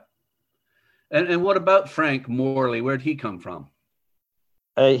 Yeah. And what about Frank Morley? Where'd he come from?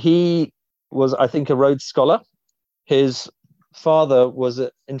 He was, I think, a Rhodes Scholar. His father was,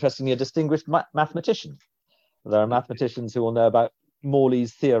 interestingly, a distinguished mathematician. There are mathematicians who will know about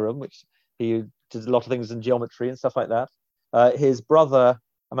Morley's theorem, which he did a lot of things in geometry and stuff like that. His brother,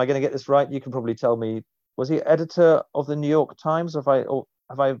 am I going to get this right? You can probably tell me. Was he editor of the New York Times, or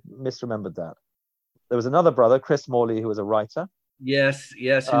have I misremembered that? There was another brother, Chris Morley, who was a writer. Yes,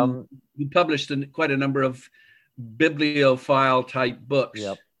 who published quite a number of bibliophile type books.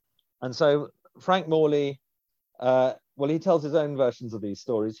 Yep. And so Frank Morley, he tells his own versions of these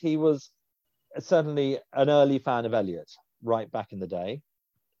stories. He was certainly an early fan of Eliot, right back in the day.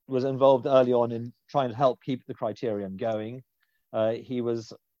 was involved early on in trying to help keep the Criterion going. He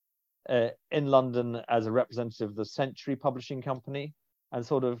was in London as a representative of the Century Publishing Company, and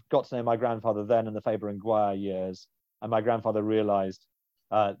sort of got to know my grandfather then in the Faber and Gwyer years. And my grandfather realized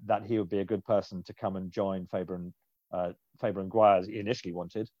that he would be a good person to come and join Faber and Gwyer, as he initially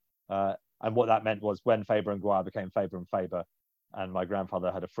wanted. And what that meant was when Faber and Gwyer became Faber and Faber, and my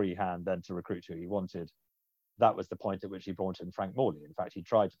grandfather had a free hand then to recruit who he wanted, that was the point at which he brought in Frank Morley. In fact, he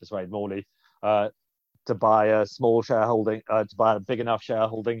tried to persuade Morley to buy a small shareholding, to buy a big enough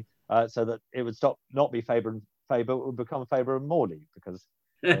shareholding so that it would not be Faber and Faber, it would become Faber and Morley, because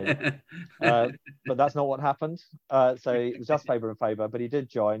but that's not what happened. So it was just Faber and Faber, but he did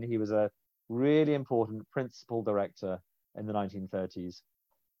join. He was a really important principal director in the 1930s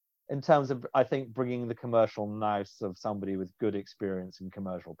in terms of, I think, bringing the commercial nous of somebody with good experience in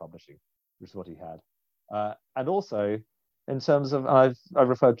commercial publishing, which is what he had. And also in terms of, I've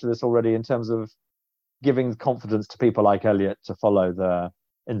referred to this already, in terms of giving confidence to people like Eliot to follow their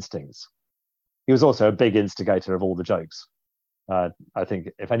instincts. He was also a big instigator of all the jokes. I think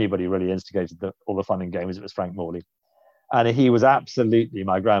if anybody really instigated all the fun and games, it was Frank Morley. And he was absolutely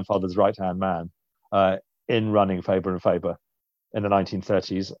my grandfather's right-hand man in running Faber and Faber in the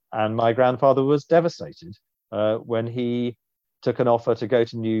 1930s. And my grandfather was devastated when he took an offer to go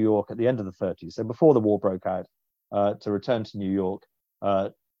to New York at the end of the 30s, so before the war broke out, to return to New York,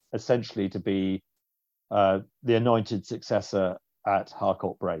 essentially to be the anointed successor at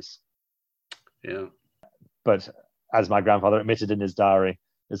Harcourt Brace. Yeah. But as my grandfather admitted in his diary,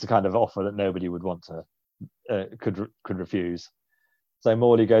 it's the kind of offer that nobody would want to could refuse. So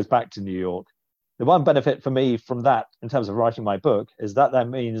Morley goes back to New York. The one benefit for me from that, in terms of writing my book, is that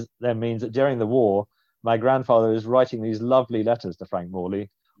means that during the war, my grandfather is writing these lovely letters to Frank Morley,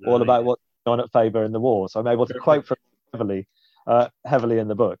 all about what's going on at Faber in the war. So I'm able to quote from heavily in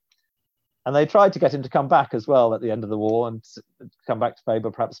the book. And they tried to get him to come back as well at the end of the war and come back to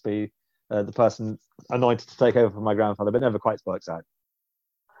Faber, perhaps be the person anointed to take over from my grandfather, but never quite works out.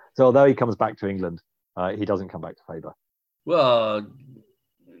 So although he comes back to England, he doesn't come back to Faber. Well,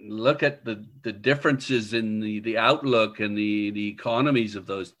 look at the differences in the outlook and the economies of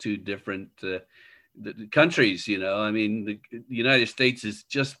those two different the countries. You know, I mean, the United States is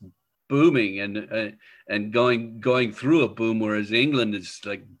just booming and going through a boom, whereas England is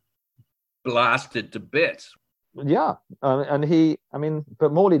like blasted to bits. Yeah,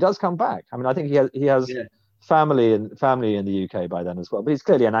 but Morley does come back. I mean, I think he has family in the UK by then as well, but he's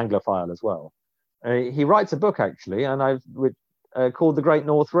clearly an Anglophile as well. He writes a book actually, and called The Great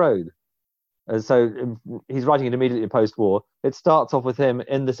North Road. So he's writing it immediately post-war. It starts off with him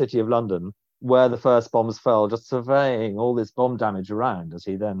in the city of London, where the first bombs fell, just surveying all this bomb damage around, as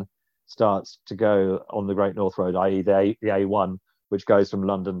he then starts to go on the Great North Road, i.e. the A1, which goes from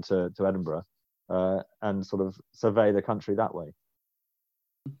London to Edinburgh, and sort of survey the country that way.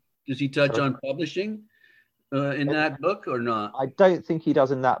 Does he touch on publishing in that book or not? I don't think he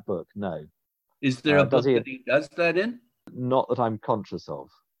does in that book, no. Is there a book that he does that in? Not that I'm conscious of.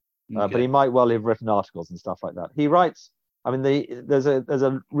 Okay. But he might well have written articles and stuff like that. He writes, I mean, there's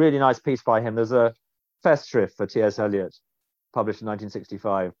a really nice piece by him. There's a Festschrift for T.S. Eliot, published in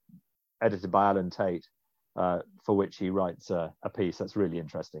 1965, edited by Alan Tate, for which he writes a piece that's really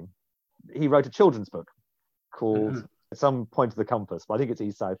interesting. He wrote a children's book called Some Point of the Compass, but I think it's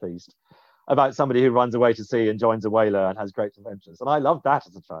East South East, about somebody who runs away to sea and joins a whaler and has great adventures. And I loved that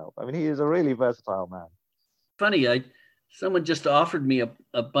as a child. I mean, he is a really versatile man. Funny, someone just offered me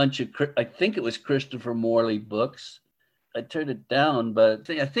a bunch of, I think it was Christopher Morley books. I turned it down, but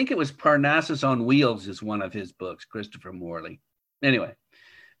I think it was Parnassus on Wheels is one of his books, Christopher Morley. Anyway,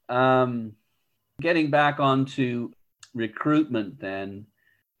 getting back onto recruitment then,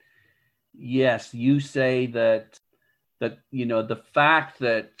 yes, you say that you know, the fact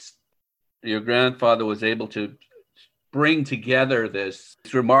that your grandfather was able to bring together this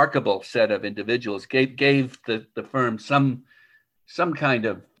remarkable set of individuals gave the firm some kind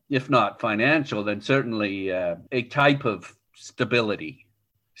of, if not financial, then certainly a type of stability,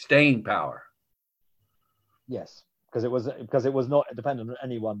 staying power. Yes, because it was not dependent on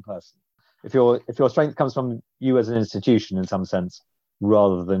any one person. If your strength comes from you as an institution in some sense,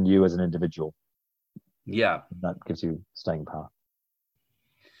 rather than you as an individual, that gives you staying power.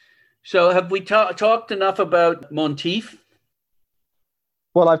 So have we talked enough about Monteith?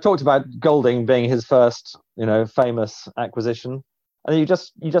 Well, I've talked about Golding being his first, famous acquisition. And you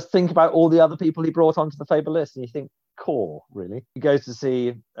just think about all the other people he brought onto the Faber list, and you think, core, really. He goes to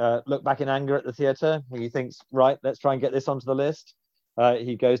see Look Back in Anger at the theatre. He thinks, right, let's try and get this onto the list.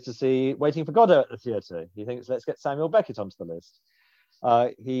 He goes to see Waiting for Godot at the theatre. He thinks, let's get Samuel Beckett onto the list.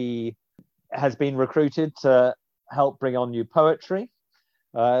 He has been recruited to help bring on new poetry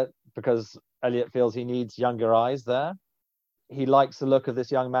because Eliot feels he needs younger eyes there. He likes the look of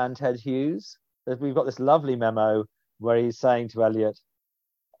this young man, Ted Hughes. We've got this lovely memo where he's saying to Eliot,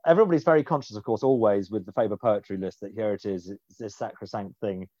 everybody's very conscious, of course, always with the Faber poetry list, that here it is, it's this sacrosanct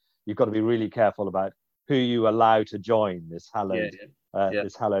thing. You've got to be really careful about who you allow to join this hallowed,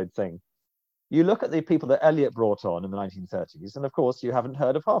 this hallowed thing. You look at the people that Eliot brought on in the 1930s, and of course, you haven't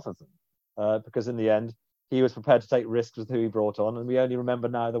heard of half of them, because in the end, he was prepared to take risks with who he brought on, and we only remember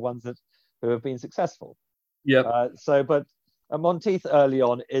now the ones who have been successful. But Monteith early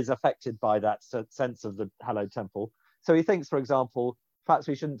on is affected by that sense of the hallowed temple. So he thinks, for example, perhaps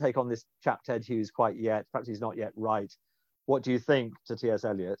we shouldn't take on this chap Ted Hughes quite yet. Perhaps he's not yet right. What do you think, to T.S.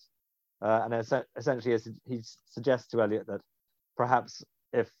 Eliot? And essentially, he suggests to Eliot that perhaps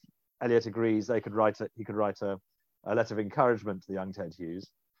if Eliot agrees, he could write a letter of encouragement to the young Ted Hughes.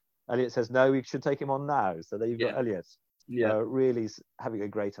 Eliot says, no, we should take him on now. So there you've got Eliot really having a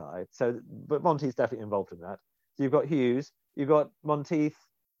great eye. But Monteith's definitely involved in that. So you've got Hughes, you've got Monteith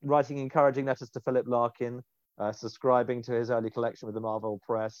writing encouraging letters to Philip Larkin, subscribing to his early collection with the Marvell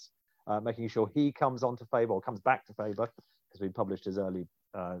Press, making sure he comes on to Faber, or comes back to Faber, because we published his early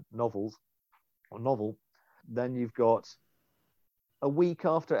novel. Then you've got a week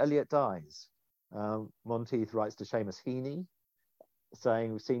after Eliot dies, Monteith writes to Seamus Heaney,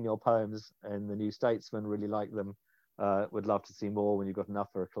 saying, we've seen your poems in the New Statesman, really like them, would love to see more when you've got enough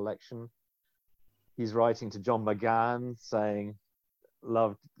for a collection. He's writing to John McGann, saying,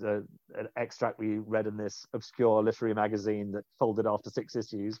 loved an extract we read in this obscure literary magazine that folded after 6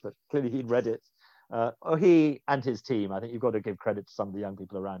 issues, but clearly he'd read it. He and his team, I think you've got to give credit to some of the young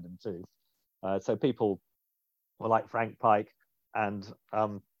people around him too. So people were like Frank Pike and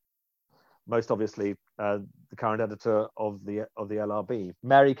most obviously the current editor of the LRB,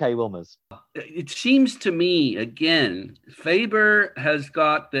 Mary Kay Wilmers. It seems to me, again, Faber has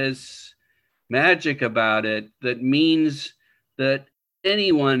got this magic about it that means that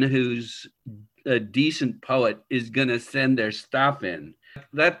anyone who's a decent poet is going to send their stuff in.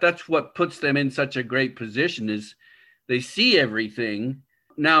 That's what puts them in such a great position, is they see everything.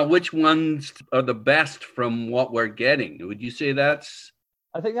 Now, which ones are the best from what we're getting? Would you say that's...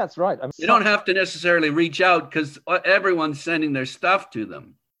 I think that's right. You don't have to necessarily reach out because everyone's sending their stuff to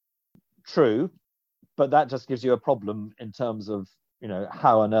them. True, but that just gives you a problem in terms of,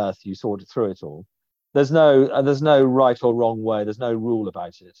 how on earth you sort through it all. There's no right or wrong way. There's no rule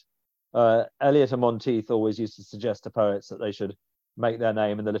about it. Eliot and Monteith always used to suggest to poets that they should make their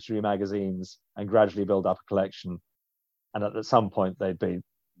name in the literary magazines and gradually build up a collection, and at some point they'd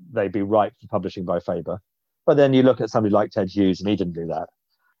be ripe for publishing by Faber. But then you look at somebody like Ted Hughes, and he didn't do that.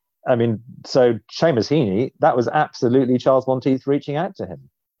 I mean, so Seamus Heaney, that was absolutely Charles Monteith reaching out to him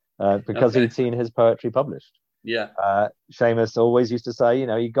because he'd seen his poetry published. Seamus always used to say,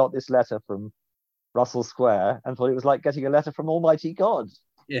 he got this letter from Russell Square and thought it was like getting a letter from Almighty God.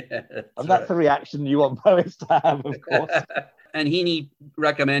 That's the reaction you want poets to have, of course. And Heaney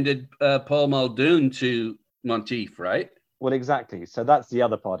recommended Paul Muldoon to Monteith, right? Well, exactly. So that's the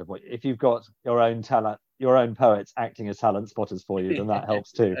other part of what, if you've got your own talent, your own poets acting as talent spotters for you, then that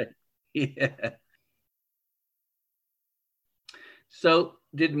helps too. So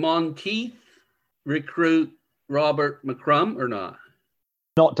did Monteith recruit Robert McCrum or not?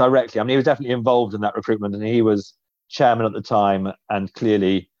 Not directly. I mean, he was definitely involved in that recruitment, and he was chairman at the time and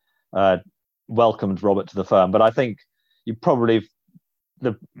clearly welcomed Robert to the firm. But I think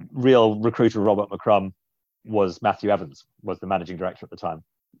the real recruiter of Robert McCrum was Matthew Evans, was the managing director at the time.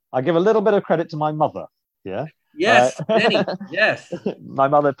 I give a little bit of credit to my mother. Yes, Penny. Yes. My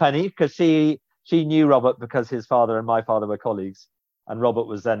mother, Penny, because she knew Robert because his father and my father were colleagues, and Robert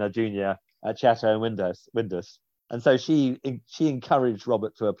was then a junior at Chateau Windus. And so she encouraged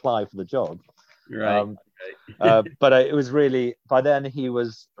Robert to apply for the job. Right. But it was really, by then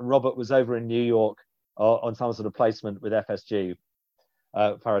Robert was over in New York on some sort of placement with FSG,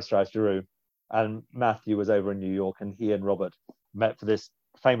 Farrar Straus Giroux, and Matthew was over in New York, and he and Robert met for this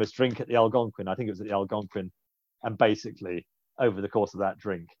famous drink at the Algonquin. I think it was at the Algonquin. And basically, over the course of that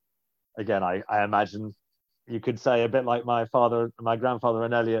drink, again, I imagine you could say a bit like my grandfather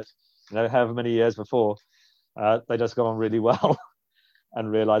and Eliot, however many years before, they just got on really well and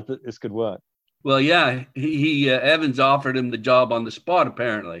realized that this could work. Well, yeah, he Evans offered him the job on the spot,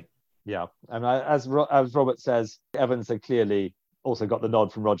 apparently. Yeah, and as Robert says, Evans had clearly also got the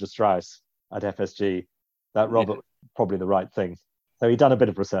nod from Roger Strauss at FSG that Robert was probably the right thing. So he'd done a bit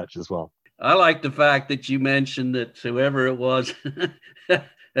of research as well. I like the fact that you mentioned that whoever it was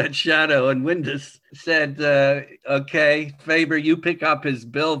at Shadow and Windus said, okay, Faber, you pick up his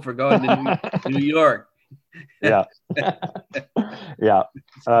bill for going to New York. Yeah. Yeah.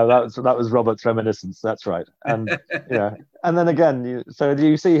 That was Robert's reminiscence. That's right. And yeah. And then again, so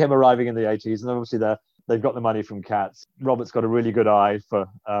you see him arriving in the 80s, and obviously they've got the money from Cats. Robert's got a really good eye for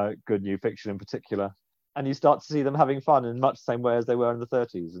good new fiction in particular. And you start to see them having fun in much the same way as they were in the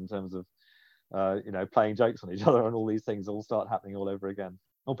 30s in terms of, playing jokes on each other, and all these things all start happening all over again.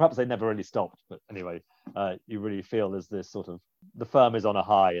 Or perhaps they never really stopped. But anyway, you really feel there's this sort of, the firm is on a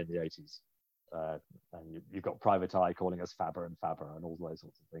high in the 80s. And you've got Private Eye calling us Faber and all those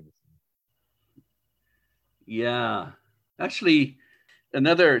sorts of things. Yeah. Actually,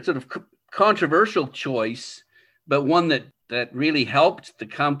 another sort of controversial choice, but one that really helped the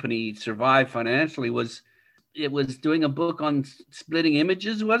company survive financially was doing a book on splitting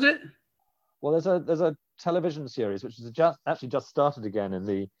images, was it? Well, there's a television series which is just started again in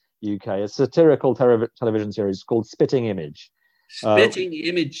the UK, a satirical television series called Spitting Image. Spitting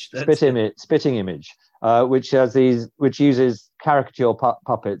Image. Spitting Image, which uses caricature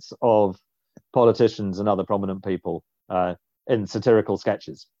puppets of politicians and other prominent people in satirical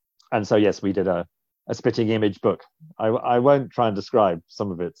sketches. And so, yes, we did a Spitting Image book. I won't try and describe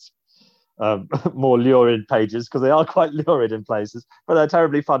some of its more lurid pages, because they are quite lurid in places, but they're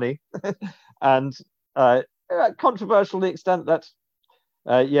terribly funny and controversial to the extent that,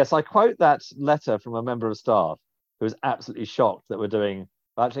 yes, I quote that letter from a member of staff who was absolutely shocked that we're doing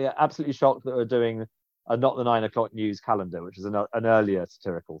a Not the 9 o'clock news calendar, which is an earlier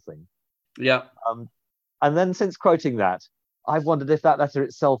satirical thing. Yeah. And then since quoting that, I've wondered if that letter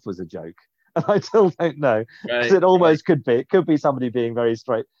itself was a joke. And I still don't know, because it almost could be. It could be somebody being very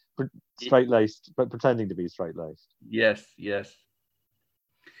straight-laced, but pretending to be straight-laced. Yes.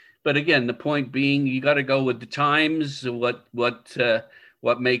 But again, the point being, you got to go with the times,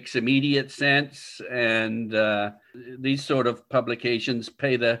 what makes immediate sense, and these sort of publications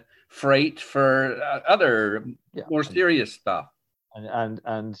pay the freight for other more serious stuff.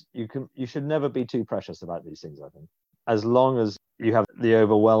 And you should never be too precious about these things, I think. As long as you have the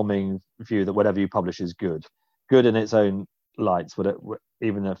overwhelming view that whatever you publish is good in its own lights,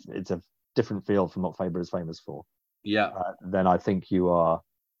 even if it's a different field from what Faber is famous for. Yeah. Then I think you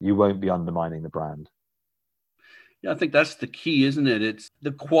won't be undermining the brand. Yeah, I think that's the key, isn't it? It's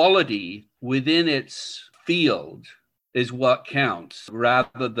the quality within its field is what counts,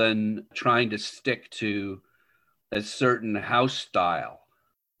 rather than trying to stick to a certain house style.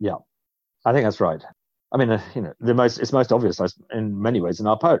 Yeah, I think that's right. I mean, it's most obvious in many ways in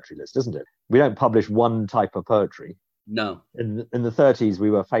our poetry list, isn't it? We don't publish one type of poetry. No. In the 30s,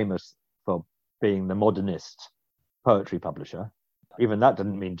 we were famous for being the modernist poetry publisher. Even that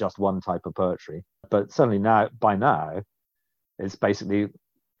didn't mean just one type of poetry. But certainly by now, it's basically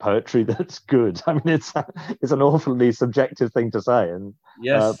poetry that's good. I mean, it's an awfully subjective thing to say, and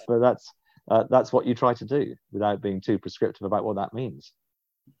yes, but that's what you try to do without being too prescriptive about what that means.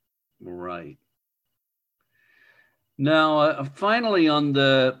 Right. Now, finally, on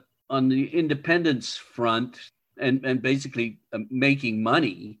the independence front, and basically making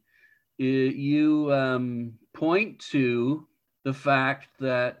money, you point to the fact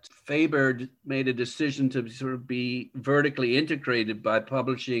that Faber made a decision to sort of be vertically integrated by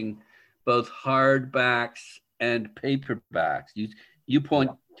publishing both hardbacks and paperbacks. You point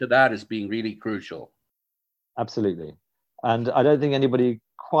to that as being really crucial. Absolutely. And I don't think anybody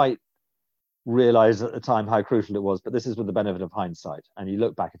quite realized at the time how crucial it was, but this is with the benefit of hindsight, and you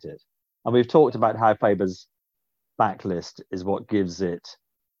look back at it. And we've talked about how Faber's backlist is what gives it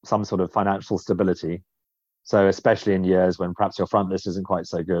some sort of financial stability. So especially in years when perhaps your front list isn't quite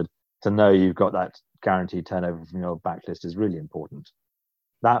so good, to know you've got that guaranteed turnover from your backlist is really important.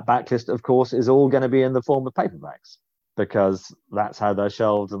 That backlist, of course, is all going to be in the form of paperbacks, because that's how they're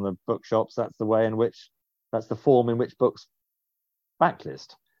shelved in the bookshops. That's the form in which books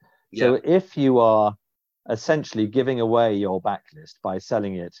backlist. Yeah. So if you are essentially giving away your backlist by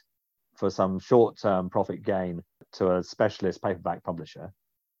selling it for some short-term profit gain to a specialist paperback publisher,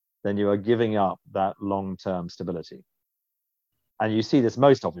 then you are giving up that long-term stability. And you see this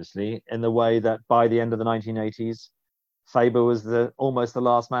most obviously in the way that by the end of the 1980s, Faber was almost the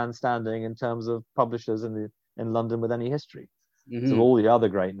last man standing in terms of publishers in London with any history. Mm-hmm. So all the other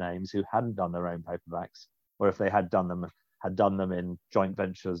great names who hadn't done their own paperbacks, or if they had done them in joint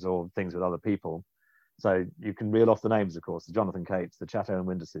ventures or things with other people. So you can reel off the names, of course, the Jonathan Cates, the Chatto and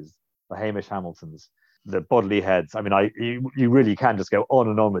Winduses, the Hamish Hamiltons, the Bodley Heads. I mean, you really can just go on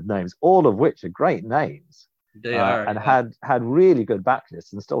and on with names, all of which are great names. They are. And had really good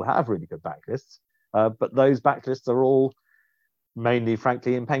backlists and still have really good backlists. But those backlists are all mainly,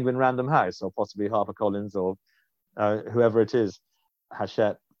 frankly, in Penguin Random House or possibly HarperCollins or whoever it is,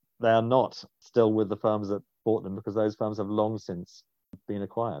 Hachette. They are not still with the firms that bought them because those firms have long since been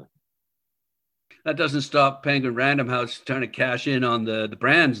acquired. That doesn't stop Penguin Random House trying to cash in on the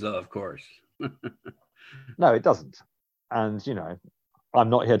brands, though, of course. No, it doesn't. And, I'm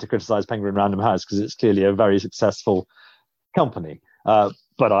not here to criticize Penguin Random House because it's clearly a very successful company.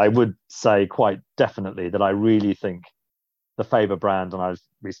 But I would say quite definitely that I really think the Faber brand, and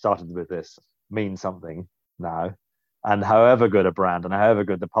we started with this, means something now. And however good a brand and however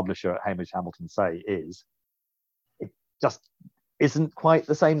good the publisher at Hamish Hamilton say is, it just isn't quite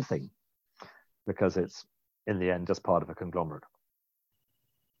the same thing because it's, in the end, just part of a conglomerate.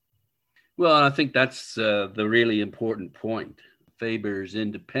 Well, I think that's the really important point. Faber's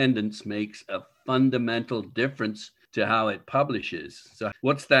independence makes a fundamental difference to how it publishes. So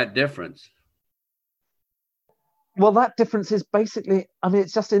what's that difference? Well, that difference is basically,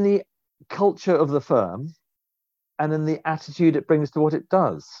 it's just in the culture of the firm and in the attitude it brings to what it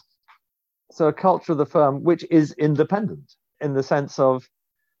does. So a culture of the firm which is independent in the sense of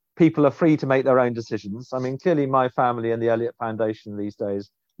people are free to make their own decisions. Clearly my family and the Elliott Foundation these days,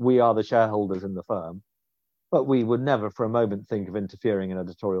 we are the shareholders in the firm, but we would never for a moment think of interfering in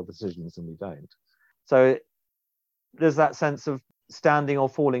editorial decisions, and we don't. So there's that sense of standing or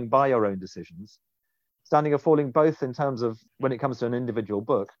falling by your own decisions, standing or falling both in terms of when it comes to an individual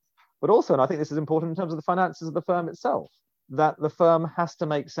book, but also, and I think this is important, in terms of the finances of the firm itself, that the firm has to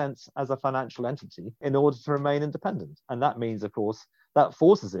make sense as a financial entity in order to remain independent. And that means, of course, that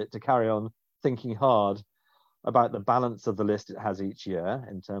forces it to carry on thinking hard about the balance of the list it has each year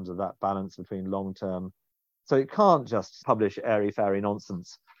in terms of that balance between long-term. So it can't just publish airy-fairy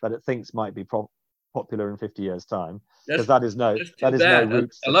nonsense that it thinks might be popular in 50 years' time, because that is no route to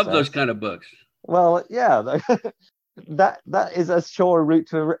success. I love those kind of books. Well, yeah, that is as sure a route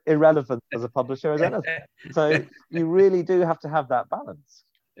to irrelevance as a publisher as anything. So you really do have to have that balance.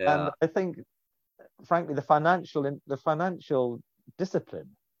 Yeah. And I think, frankly, the financial discipline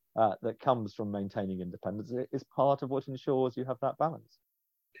that comes from maintaining independence is part of what ensures you have that balance.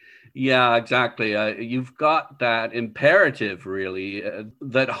 Yeah, exactly. You've got that imperative, really,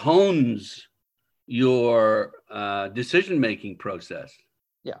 that hones your decision-making process.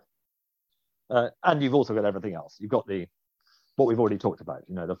 Yeah. And you've also got everything else. You've got what we've already talked about,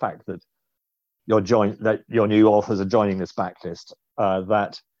 the fact that your new authors are joining this backlist,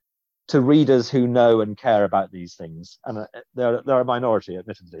 that to readers who know and care about these things, and they're a minority,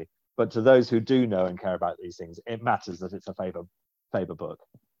 admittedly, but to those who do know and care about these things, it matters that it's a Faber book.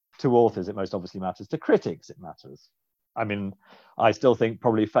 To authors, it most obviously matters. To critics, it matters. I still think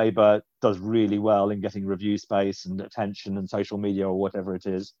probably Faber does really well in getting review space and attention and social media or whatever it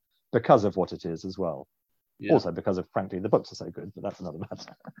is because of what it is as well. Yeah. Also because of, frankly, the books are so good, but that's another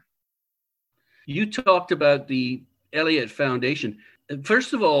matter. You talked about the Elliott Foundation.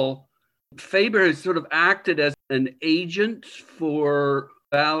 First of all, Faber has sort of acted as an agent for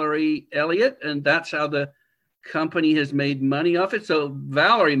Valerie Elliott, and that's how the company has made money off it. So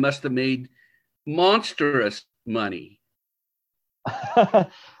Valerie must have made monstrous money.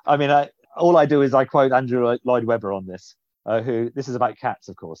 All I do is I quote Andrew Lloyd Webber on this, this is about cats,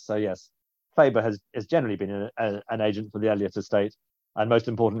 of course. So yes, Faber has generally been an agent for the Elliott estate, and most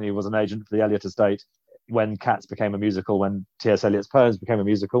importantly was an agent for the Elliott estate when Cats became a musical, when T.S. Eliot's poems became a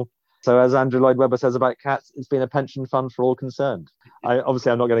musical. So as Andrew Lloyd Webber says about Cats, it's been a pension fund for all concerned. I'm not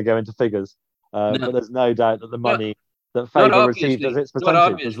going to go into figures, but there's no doubt that the money that Faber received as its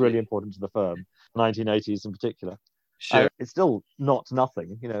percentage was really important to the firm, 1980s in particular. Sure. It's still not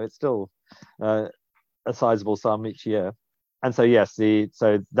nothing, it's still a sizable sum each year. And so, yes,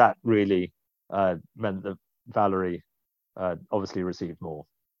 so that really meant that Valerie obviously received more.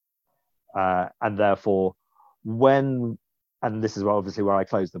 And therefore, and this is obviously where I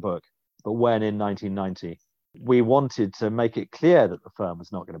closed the book, but when in 1990, we wanted to make it clear that the firm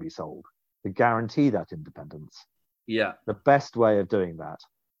was not going to be sold, to guarantee that independence. Yeah. The best way of doing that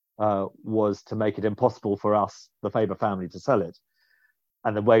was to make it impossible for us, the Faber family, to sell it.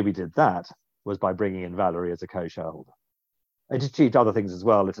 And the way we did that was by bringing in Valerie as a co-shareholder. It achieved other things as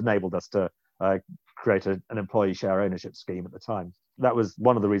well. It enabled us to create an employee share ownership scheme at the time. That was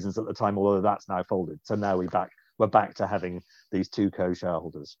one of the reasons at the time, although that's now folded. So now we're back to having these two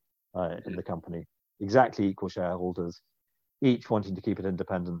co-shareholders in the company, exactly equal shareholders, each wanting to keep it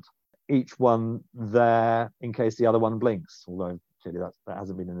independent, each one there in case the other one blinks, although clearly that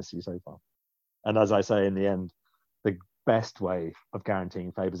hasn't been an issue so far. And as I say, in the end, the best way of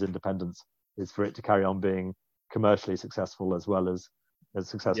guaranteeing Faber's independence is for it to carry on being commercially successful as well as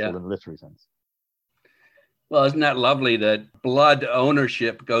successful in the literary sense. Well, isn't that lovely that blood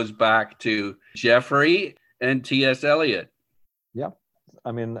ownership goes back to Jeffrey and T.S. Eliot? Yeah.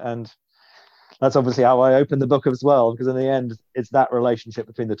 I mean, and that's obviously how I open the book as well, because in the end, it's that relationship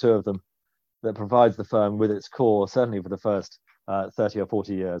between the two of them that provides the firm with its core, certainly for the first 30 or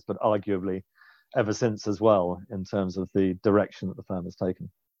 40 years, but arguably ever since as well, in terms of the direction that the firm has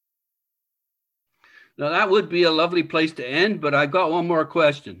taken. Now, that would be a lovely place to end, but I've got one more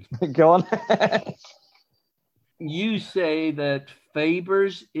question. Go on. You say that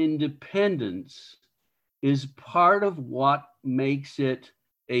Faber's independence is part of what makes it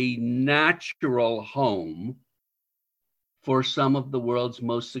a natural home for some of the world's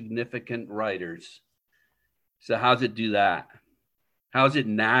most significant writers. So how's it do that? How is it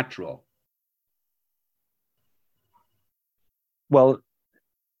natural? Well,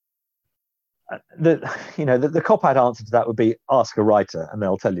 the cop-out answer to that would be ask a writer and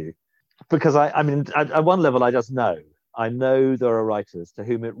they'll tell you. Because I mean, at one level, I know there are writers to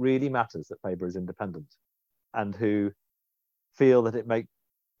whom it really matters that Faber is independent and who feel that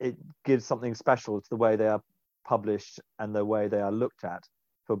it gives something special to the way they are published and the way they are looked at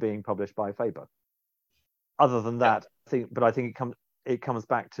for being published by Faber. Other than that, I think it comes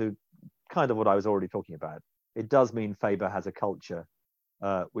back to kind of what I was already talking about. It does mean Faber has a culture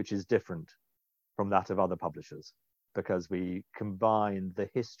which is different from that of other publishers, because we combine the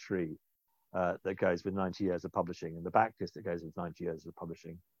history that goes with 90 years of publishing and the backlist that goes with 90 years of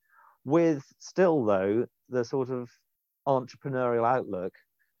publishing, with still, though, the sort of entrepreneurial outlook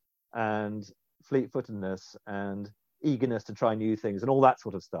and fleet-footedness and eagerness to try new things and all that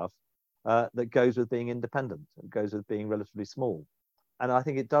sort of stuff that goes with being independent, it goes with being relatively small. And I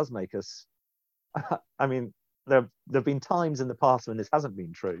think it does make us, I mean, there have been times in the past when this hasn't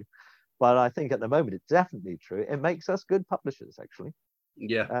been true, but I think at the moment it's definitely true. It makes us good publishers, actually.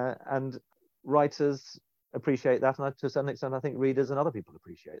 Yeah. And writers appreciate that, and to some extent, I think readers and other people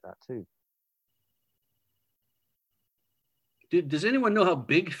appreciate that too. Does anyone know how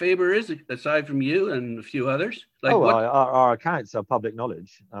big Faber is, aside from you and a few others? Like our accounts are public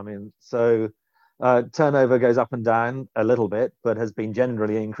knowledge. I mean, so turnover goes up and down a little bit, but has been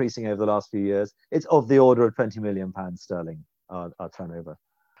generally increasing over the last few years. It's of the order of £20 million sterling, our turnover.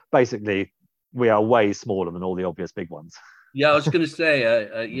 Basically, we are way smaller than all the obvious big ones. Yeah, I was going to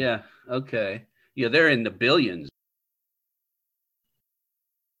say, yeah, okay. Yeah, they're in the billions.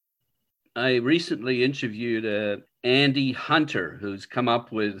 I recently interviewed Andy Hunter, who's come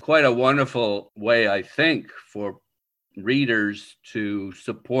up with quite a wonderful way, I think, for readers to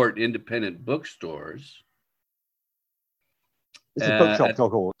support independent bookstores. This is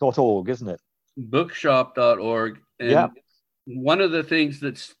bookshop.org, isn't it? Bookshop.org. And yeah. One of the things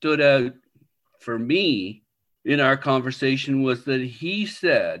that stood out for me in our conversation was that he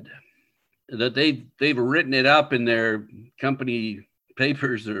said that they've written it up in their company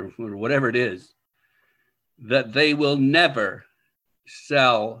papers or whatever it is, that they will never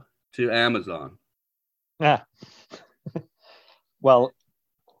sell to Amazon. Yeah. Well,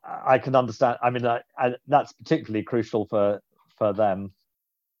 I can understand. I mean, that's particularly crucial for them,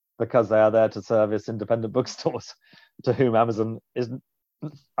 because they are there to service independent bookstores to whom Amazon isn't,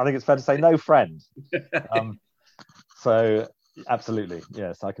 I think it's fair to say, no friend. So absolutely,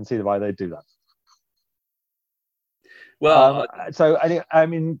 yes, I can see why they do that. Well, so I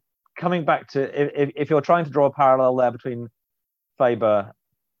mean, coming back to, if you're trying to draw a parallel there between Faber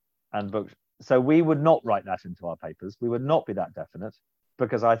and books, so we would not write that into our papers. We would not be that definite,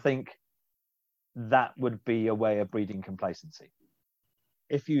 because I think that would be a way of breeding complacency.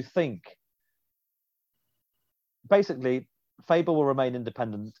 If you think, basically, Faber will remain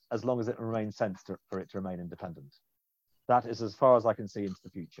independent as long as it remains sense for it to remain independent. That is as far as I can see into the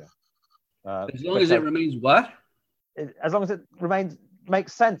future. As long as it remains what? As long as it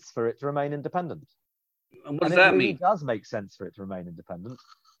makes sense for it to remain independent. And what does that mean? It does make sense for it to remain independent.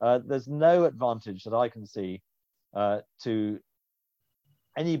 There's no advantage that I can see to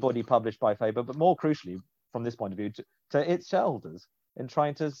anybody published by Faber, but more crucially, from this point of view, to its shareholders in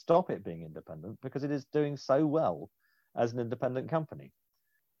trying to stop it being independent, because it is doing so well as an independent company.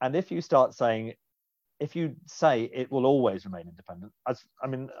 And if you say it will always remain independent,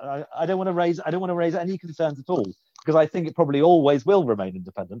 I don't want to raise any concerns at all, because I think it probably always will remain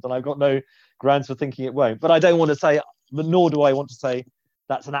independent, and I've got no grounds for thinking it won't. But I don't want to say, nor do I want to say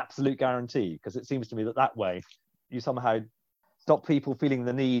that's an absolute guarantee, because it seems to me that way you somehow stop people feeling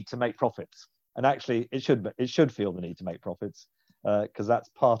the need to make profits. And actually, it should feel the need to make profits, because that's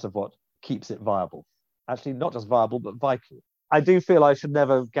part of what keeps it viable. Actually, not just viable, but vital. I do feel I should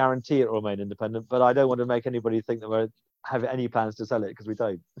never guarantee it will remain independent, but I don't want to make anybody think that we have any plans to sell it, because we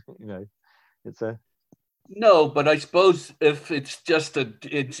don't. It's a No, but I suppose if it's just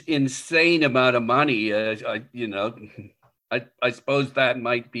it's insane amount of money, I suppose that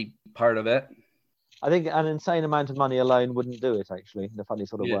might be part of it. I think an insane amount of money alone wouldn't do it, actually, in a funny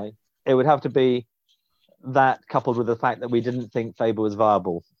sort of Yeah. way. It would have to be that coupled with the fact that we didn't think Faber was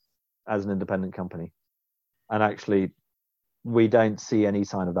viable as an independent company. And actually, we don't see any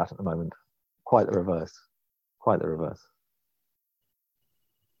sign of that at the moment. Quite the reverse. Quite the reverse.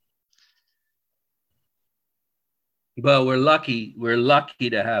 Well, we're lucky. We're lucky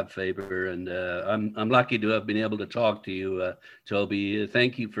to have Faber, and I'm lucky to have been able to talk to you, Toby.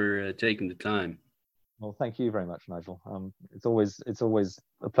 Thank you for taking the time. Well, thank you very much, Nigel. It's always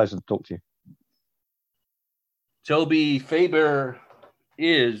a pleasure to talk to you. Toby Faber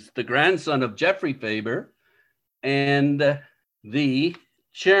is the grandson of Jeffrey Faber and the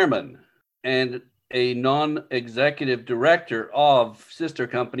chairman and a non-executive director of sister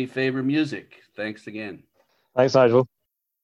company Faber Music. Thanks again. Thanks, Nigel.